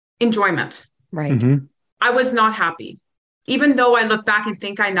includes enjoyment. Right. I was not happy. Even though I look back and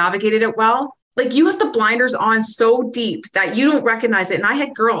think I navigated it well, like you have the blinders on so deep that you don't recognize it. And I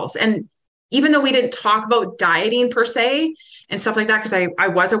had girls, and even though we didn't talk about dieting per se and stuff like that, because I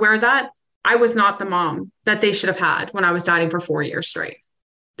was aware of that, I was not the mom that they should have had when I was dieting for 4 years straight.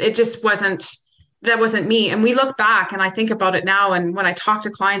 It just wasn't me. And we look back, and I think about it now. And when I talk to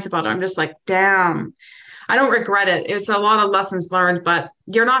clients about it, I'm just like, damn, I don't regret it. It's a lot of lessons learned, but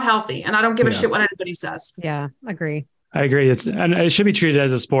you're not healthy. And I don't give a shit what anybody says. Yeah, agree. I agree. And it should be treated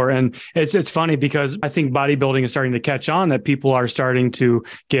as a sport. And it's funny because I think bodybuilding is starting to catch on, that people are starting to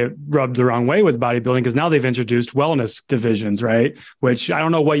get rubbed the wrong way with bodybuilding, because now they've introduced wellness divisions, right? Which I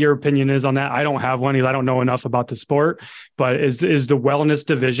don't know what your opinion is on that. I don't have one because I don't know enough about the sport. But is the wellness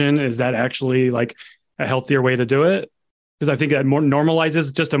division, is that actually like a healthier way to do it? Because I think that more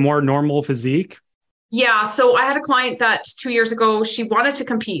normalizes just a more normal physique. Yeah. So I had a client that 2 years ago, she wanted to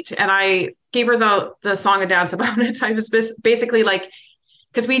compete, and I gave her the song and dance about it. I was basically like,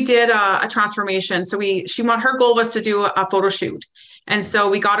 because we did a transformation. So her goal was to do a photo shoot. And so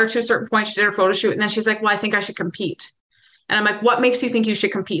we got her to a certain point. She did her photo shoot, and then she's like, well, I think I should compete. And I'm like, what makes you think you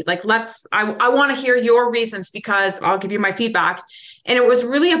should compete? Like, I want to hear your reasons because I'll give you my feedback. And it was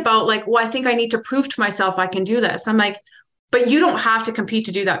really about like, well, I think I need to prove to myself I can do this. I'm like, but you don't have to compete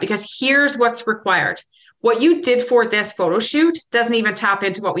to do that because here's what's required. What you did for this photo shoot doesn't even tap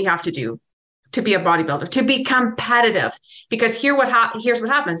into what we have to do to be a bodybuilder, to be competitive, because here's what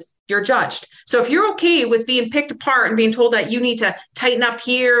happens. You're judged. So if you're okay with being picked apart and being told that you need to tighten up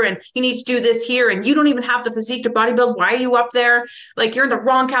here and you need to do this here, and you don't even have the physique to bodybuild, why are you up there? Like, you're in the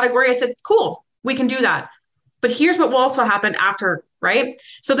wrong category. I said, cool, we can do that. But here's what will also happen after, right?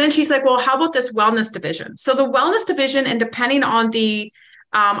 So then she's like, well, how about this wellness division? So the wellness division, and depending on the,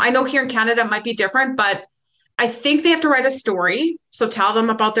 I know here in Canada it might be different, but I think they have to write a story. So tell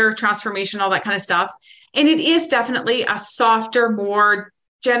them about their transformation, all that kind of stuff. And it is definitely a softer, more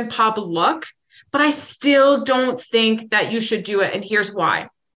Gen Pub look, but I still don't think that you should do it. And here's why.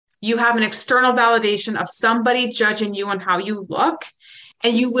 You have an external validation of somebody judging you on how you look,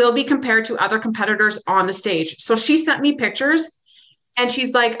 and you will be compared to other competitors on the stage. So she sent me pictures and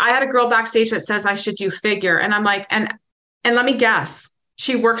she's like, I had a girl backstage that says I should do figure. And I'm like, and let me guess.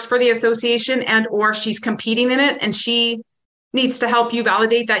 She works for the association and or she's competing in it, and she needs to help you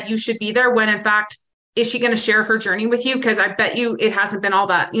validate that you should be there, when in fact, is she going to share her journey with you? Because I bet you it hasn't been all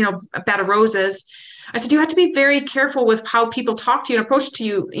that, a bed of roses. I said, you have to be very careful with how people talk to you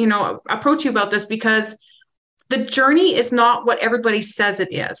and approach you about this, because the journey is not what everybody says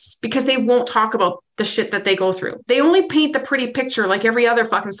it is, because they won't talk about the shit that they go through. They only paint the pretty picture like every other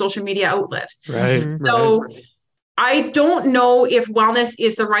fucking social media outlet. Right. So I don't know if wellness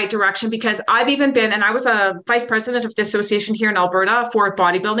is the right direction, because I've even been, and I was a vice president of the association here in Alberta for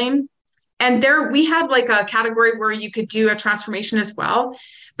bodybuilding. And there we had like a category where you could do a transformation as well.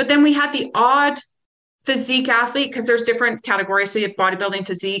 But then we had the odd physique athlete, because there's different categories. So you have bodybuilding,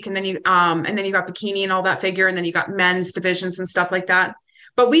 physique, and then you got bikini and all that figure. And then you got men's divisions and stuff like that.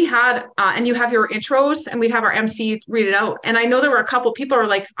 But we had, and you have your intros, and we'd have our MC read it out. And I know there were a couple people who are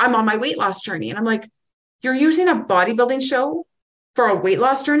like, I'm on my weight loss journey. And I'm like, you're using a bodybuilding show for a weight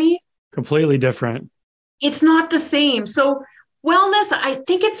loss journey? Completely different. It's not the same. So wellness, I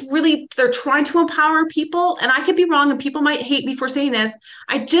think it's really, they're trying to empower people. And I could be wrong, and people might hate me for saying this.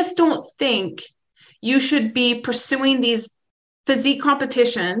 I just don't think you should be pursuing these physique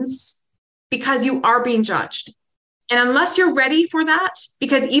competitions because you are being judged. And unless you're ready for that,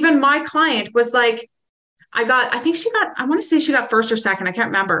 because even my client was like, I want to say she got first or second, I can't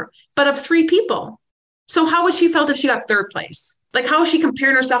remember, but of 3 people. So how would she felt if she got 3rd place? Like, how is she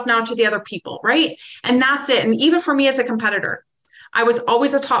comparing herself now to the other people, right? And that's it. And even for me as a competitor, I was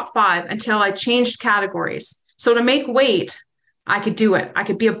always a top 5 until I changed categories. So to make weight, I could do it. I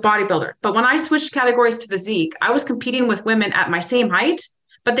could be a bodybuilder. But when I switched categories to physique, I was competing with women at my same height,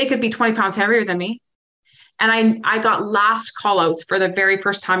 but they could be 20 pounds heavier than me. And I got last callouts for the very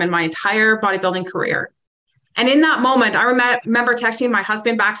first time in my entire bodybuilding career. And in that moment, I remember texting my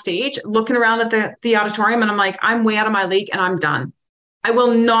husband backstage, looking around at the auditorium, and I'm like, I'm way out of my league and I'm done. I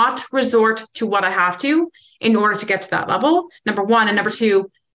will not resort to what I have to in order to get to that level, number one. And number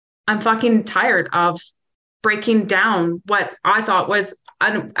 2, I'm fucking tired of breaking down what I thought was,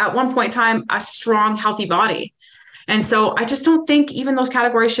 at one point in time, a strong, healthy body. And so I just don't think even those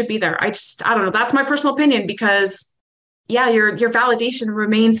categories should be there. I don't know. That's my personal opinion, because your validation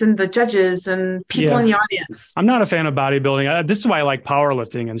remains in the judges and people in the audience. I'm not a fan of bodybuilding. This is why I like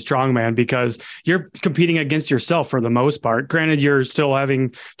powerlifting and strongman, because you're competing against yourself for the most part. Granted, you're still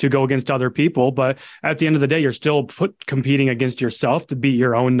having to go against other people, but at the end of the day, you're still competing against yourself to beat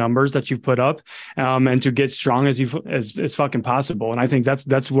your own numbers that you've put up, and to get strong as fucking possible. And I think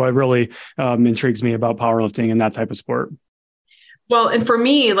that's what really intrigues me about powerlifting and that type of sport. Well, and for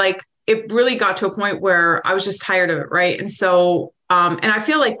me, like, it really got to a point where I was just tired of it. Right. And so, and I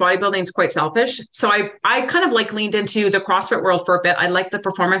feel like bodybuilding is quite selfish. So I kind of like leaned into the CrossFit world for a bit. I like the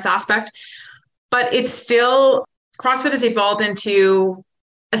performance aspect, but it's still, CrossFit has evolved into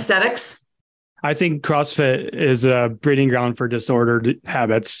aesthetics. I think CrossFit is a breeding ground for disordered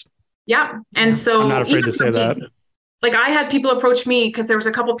habits. Yeah. And so I'm not afraid to say that. Like, I had people approach me because there was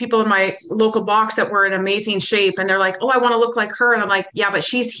a couple of people in my local box that were in amazing shape, and they're like, oh, I want to look like her. And I'm like, yeah, but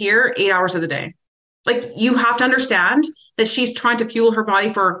she's here 8 hours of the day. Like, you have to understand that she's trying to fuel her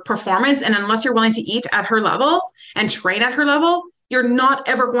body for performance. And unless you're willing to eat at her level and train at her level, you're not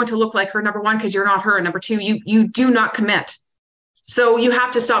ever going to look like her, number 1, because you're not her. And number 2, you do not commit. So you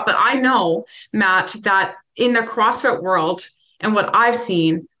have to stop. But I know, Matt, that in the CrossFit world, and what I've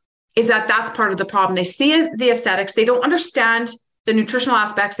seen, is that that's part of the problem. They see the aesthetics. They don't understand the nutritional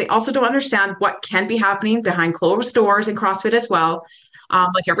aspects. They also don't understand what can be happening behind closed doors in CrossFit as well.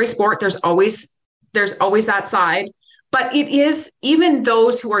 Like every sport, there's always that side. But it is even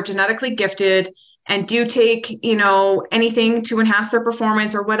those who are genetically gifted and do take, anything to enhance their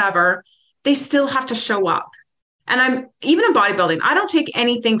performance or whatever, they still have to show up. And I'm even in bodybuilding, I don't take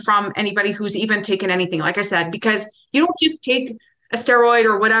anything from anybody who's even taken anything, like I said, because you don't just take a steroid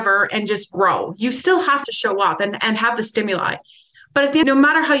or whatever and just grow. You still have to show up and have the stimuli. But at the end, no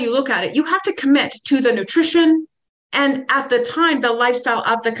matter how you look at it, you have to commit to the nutrition and at the time, the lifestyle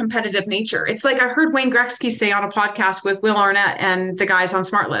of the competitive nature. It's like I heard Wayne Gretzky say on a podcast with Will Arnett and the guys on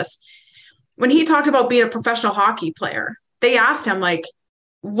SmartList, when he talked about being a professional hockey player, they asked him, like,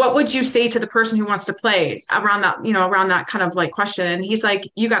 what would you say to the person who wants to play around that kind of like question? And he's like,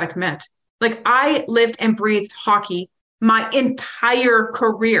 you got to commit. Like, I lived and breathed hockey my entire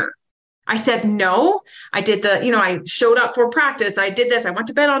career. I said no. I did I showed up for practice. I did this. I went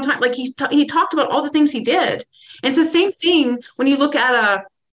to bed on time. Like he talked about all the things he did. And it's the same thing when you look at a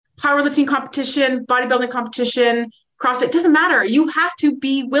powerlifting competition, bodybuilding competition, CrossFit. It doesn't matter. You have to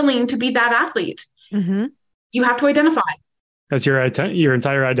be willing to be that athlete. Mm-hmm. You have to identify. That's your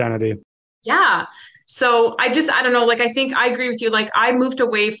entire identity. Yeah. So I don't know. Like, I think I agree with you. Like, I moved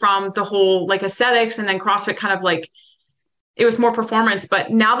away from the whole like aesthetics, and then CrossFit kind of like, it was more performance.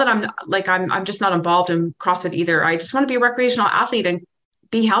 But now that I'm just not involved in CrossFit either. I just want to be a recreational athlete and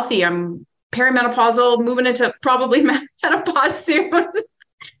be healthy. I'm perimenopausal, moving into probably menopause soon.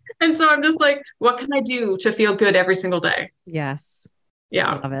 And so I'm just like, what can I do to feel good every single day? Yes.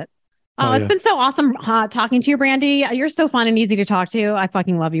 Yeah. I love it. Oh, it's been so awesome talking to you, Brandy. You're so fun and easy to talk to. I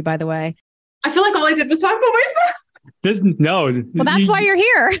fucking love you, by the way. I feel like all I did was talk about myself. Well, that's why you're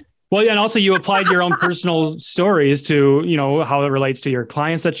here. Well, and also you applied your own personal stories to, how it relates to your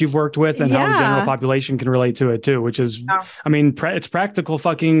clients that you've worked with and how the general population can relate to it too, which is, it's practical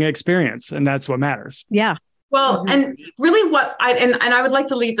fucking experience. And that's what matters. Yeah. Well, and really what I would like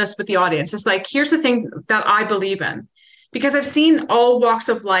to leave this with the audience. It's like, here's the thing that I believe in, because I've seen all walks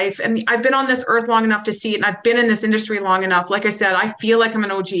of life and I've been on this earth long enough to see it. And I've been in this industry long enough. Like I said, I feel like I'm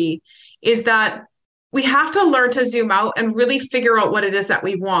an OG, is that we have to learn to zoom out and really figure out what it is that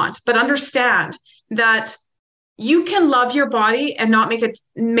we want, but understand that you can love your body and not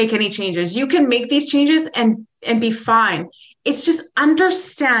make any changes. You can make these changes and be fine. It's just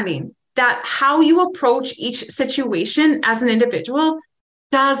understanding that how you approach each situation as an individual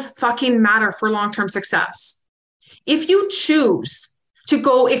does fucking matter for long-term success. If you choose to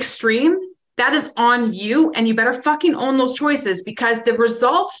go extreme, that is on you, and you better fucking own those choices, because the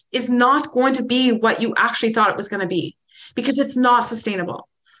result is not going to be what you actually thought it was going to be, because it's not sustainable.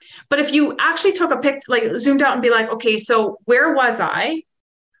 But if you actually took a pic, like zoomed out and be like, okay, so where was I?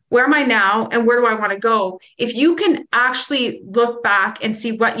 Where am I now? And where do I want to go? If you can actually look back and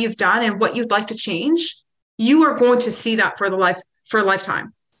see what you've done and what you'd like to change, you are going to see that for a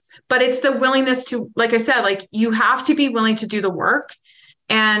lifetime. But it's the willingness to, like I said, like, you have to be willing to do the work.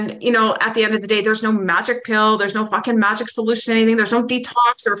 And, at the end of the day, there's no magic pill. There's no fucking magic solution, anything. There's no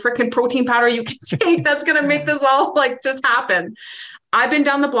detox or freaking protein powder you can take that's going to make this all like just happen. I've been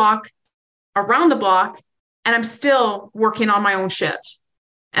down the block, around the block, and I'm still working on my own shit.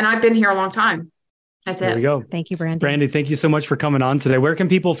 And I've been here a long time. That's it. There we go. Thank you, Brandy. Brandy, thank you so much for coming on today. Where can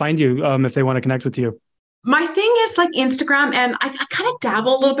people find you if they want to connect with you? My thing is like Instagram, and I kind of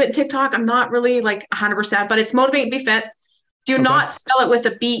dabble a little bit in TikTok. I'm not really like 100%, but it's Motivate and Be Fit. Do not spell it with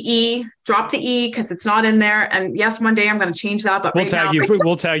a B-E. Drop the E because it's not in there. And yes, one day I'm going to change that. But we'll tag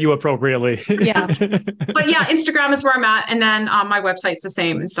you appropriately. Yeah. But yeah, Instagram is where I'm at. And then my website's the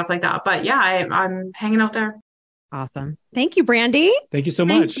same and stuff like that. But yeah, I'm hanging out there. Awesome. Thank you, Brandy. Thank you so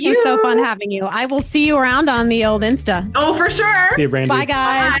much. It was so fun having you. I will see you around on the old Insta. Oh, for sure. See you, Brandy. Bye,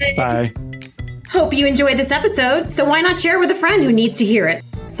 guys. Bye. Hope you enjoyed this episode, so why not share with a friend who needs to hear it?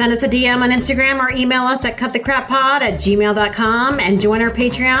 Send us a DM on Instagram or email us at cutthecrappod@gmail.com and join our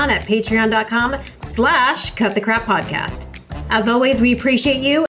Patreon at patreon.com/cutthecrappodcast. As always, we appreciate you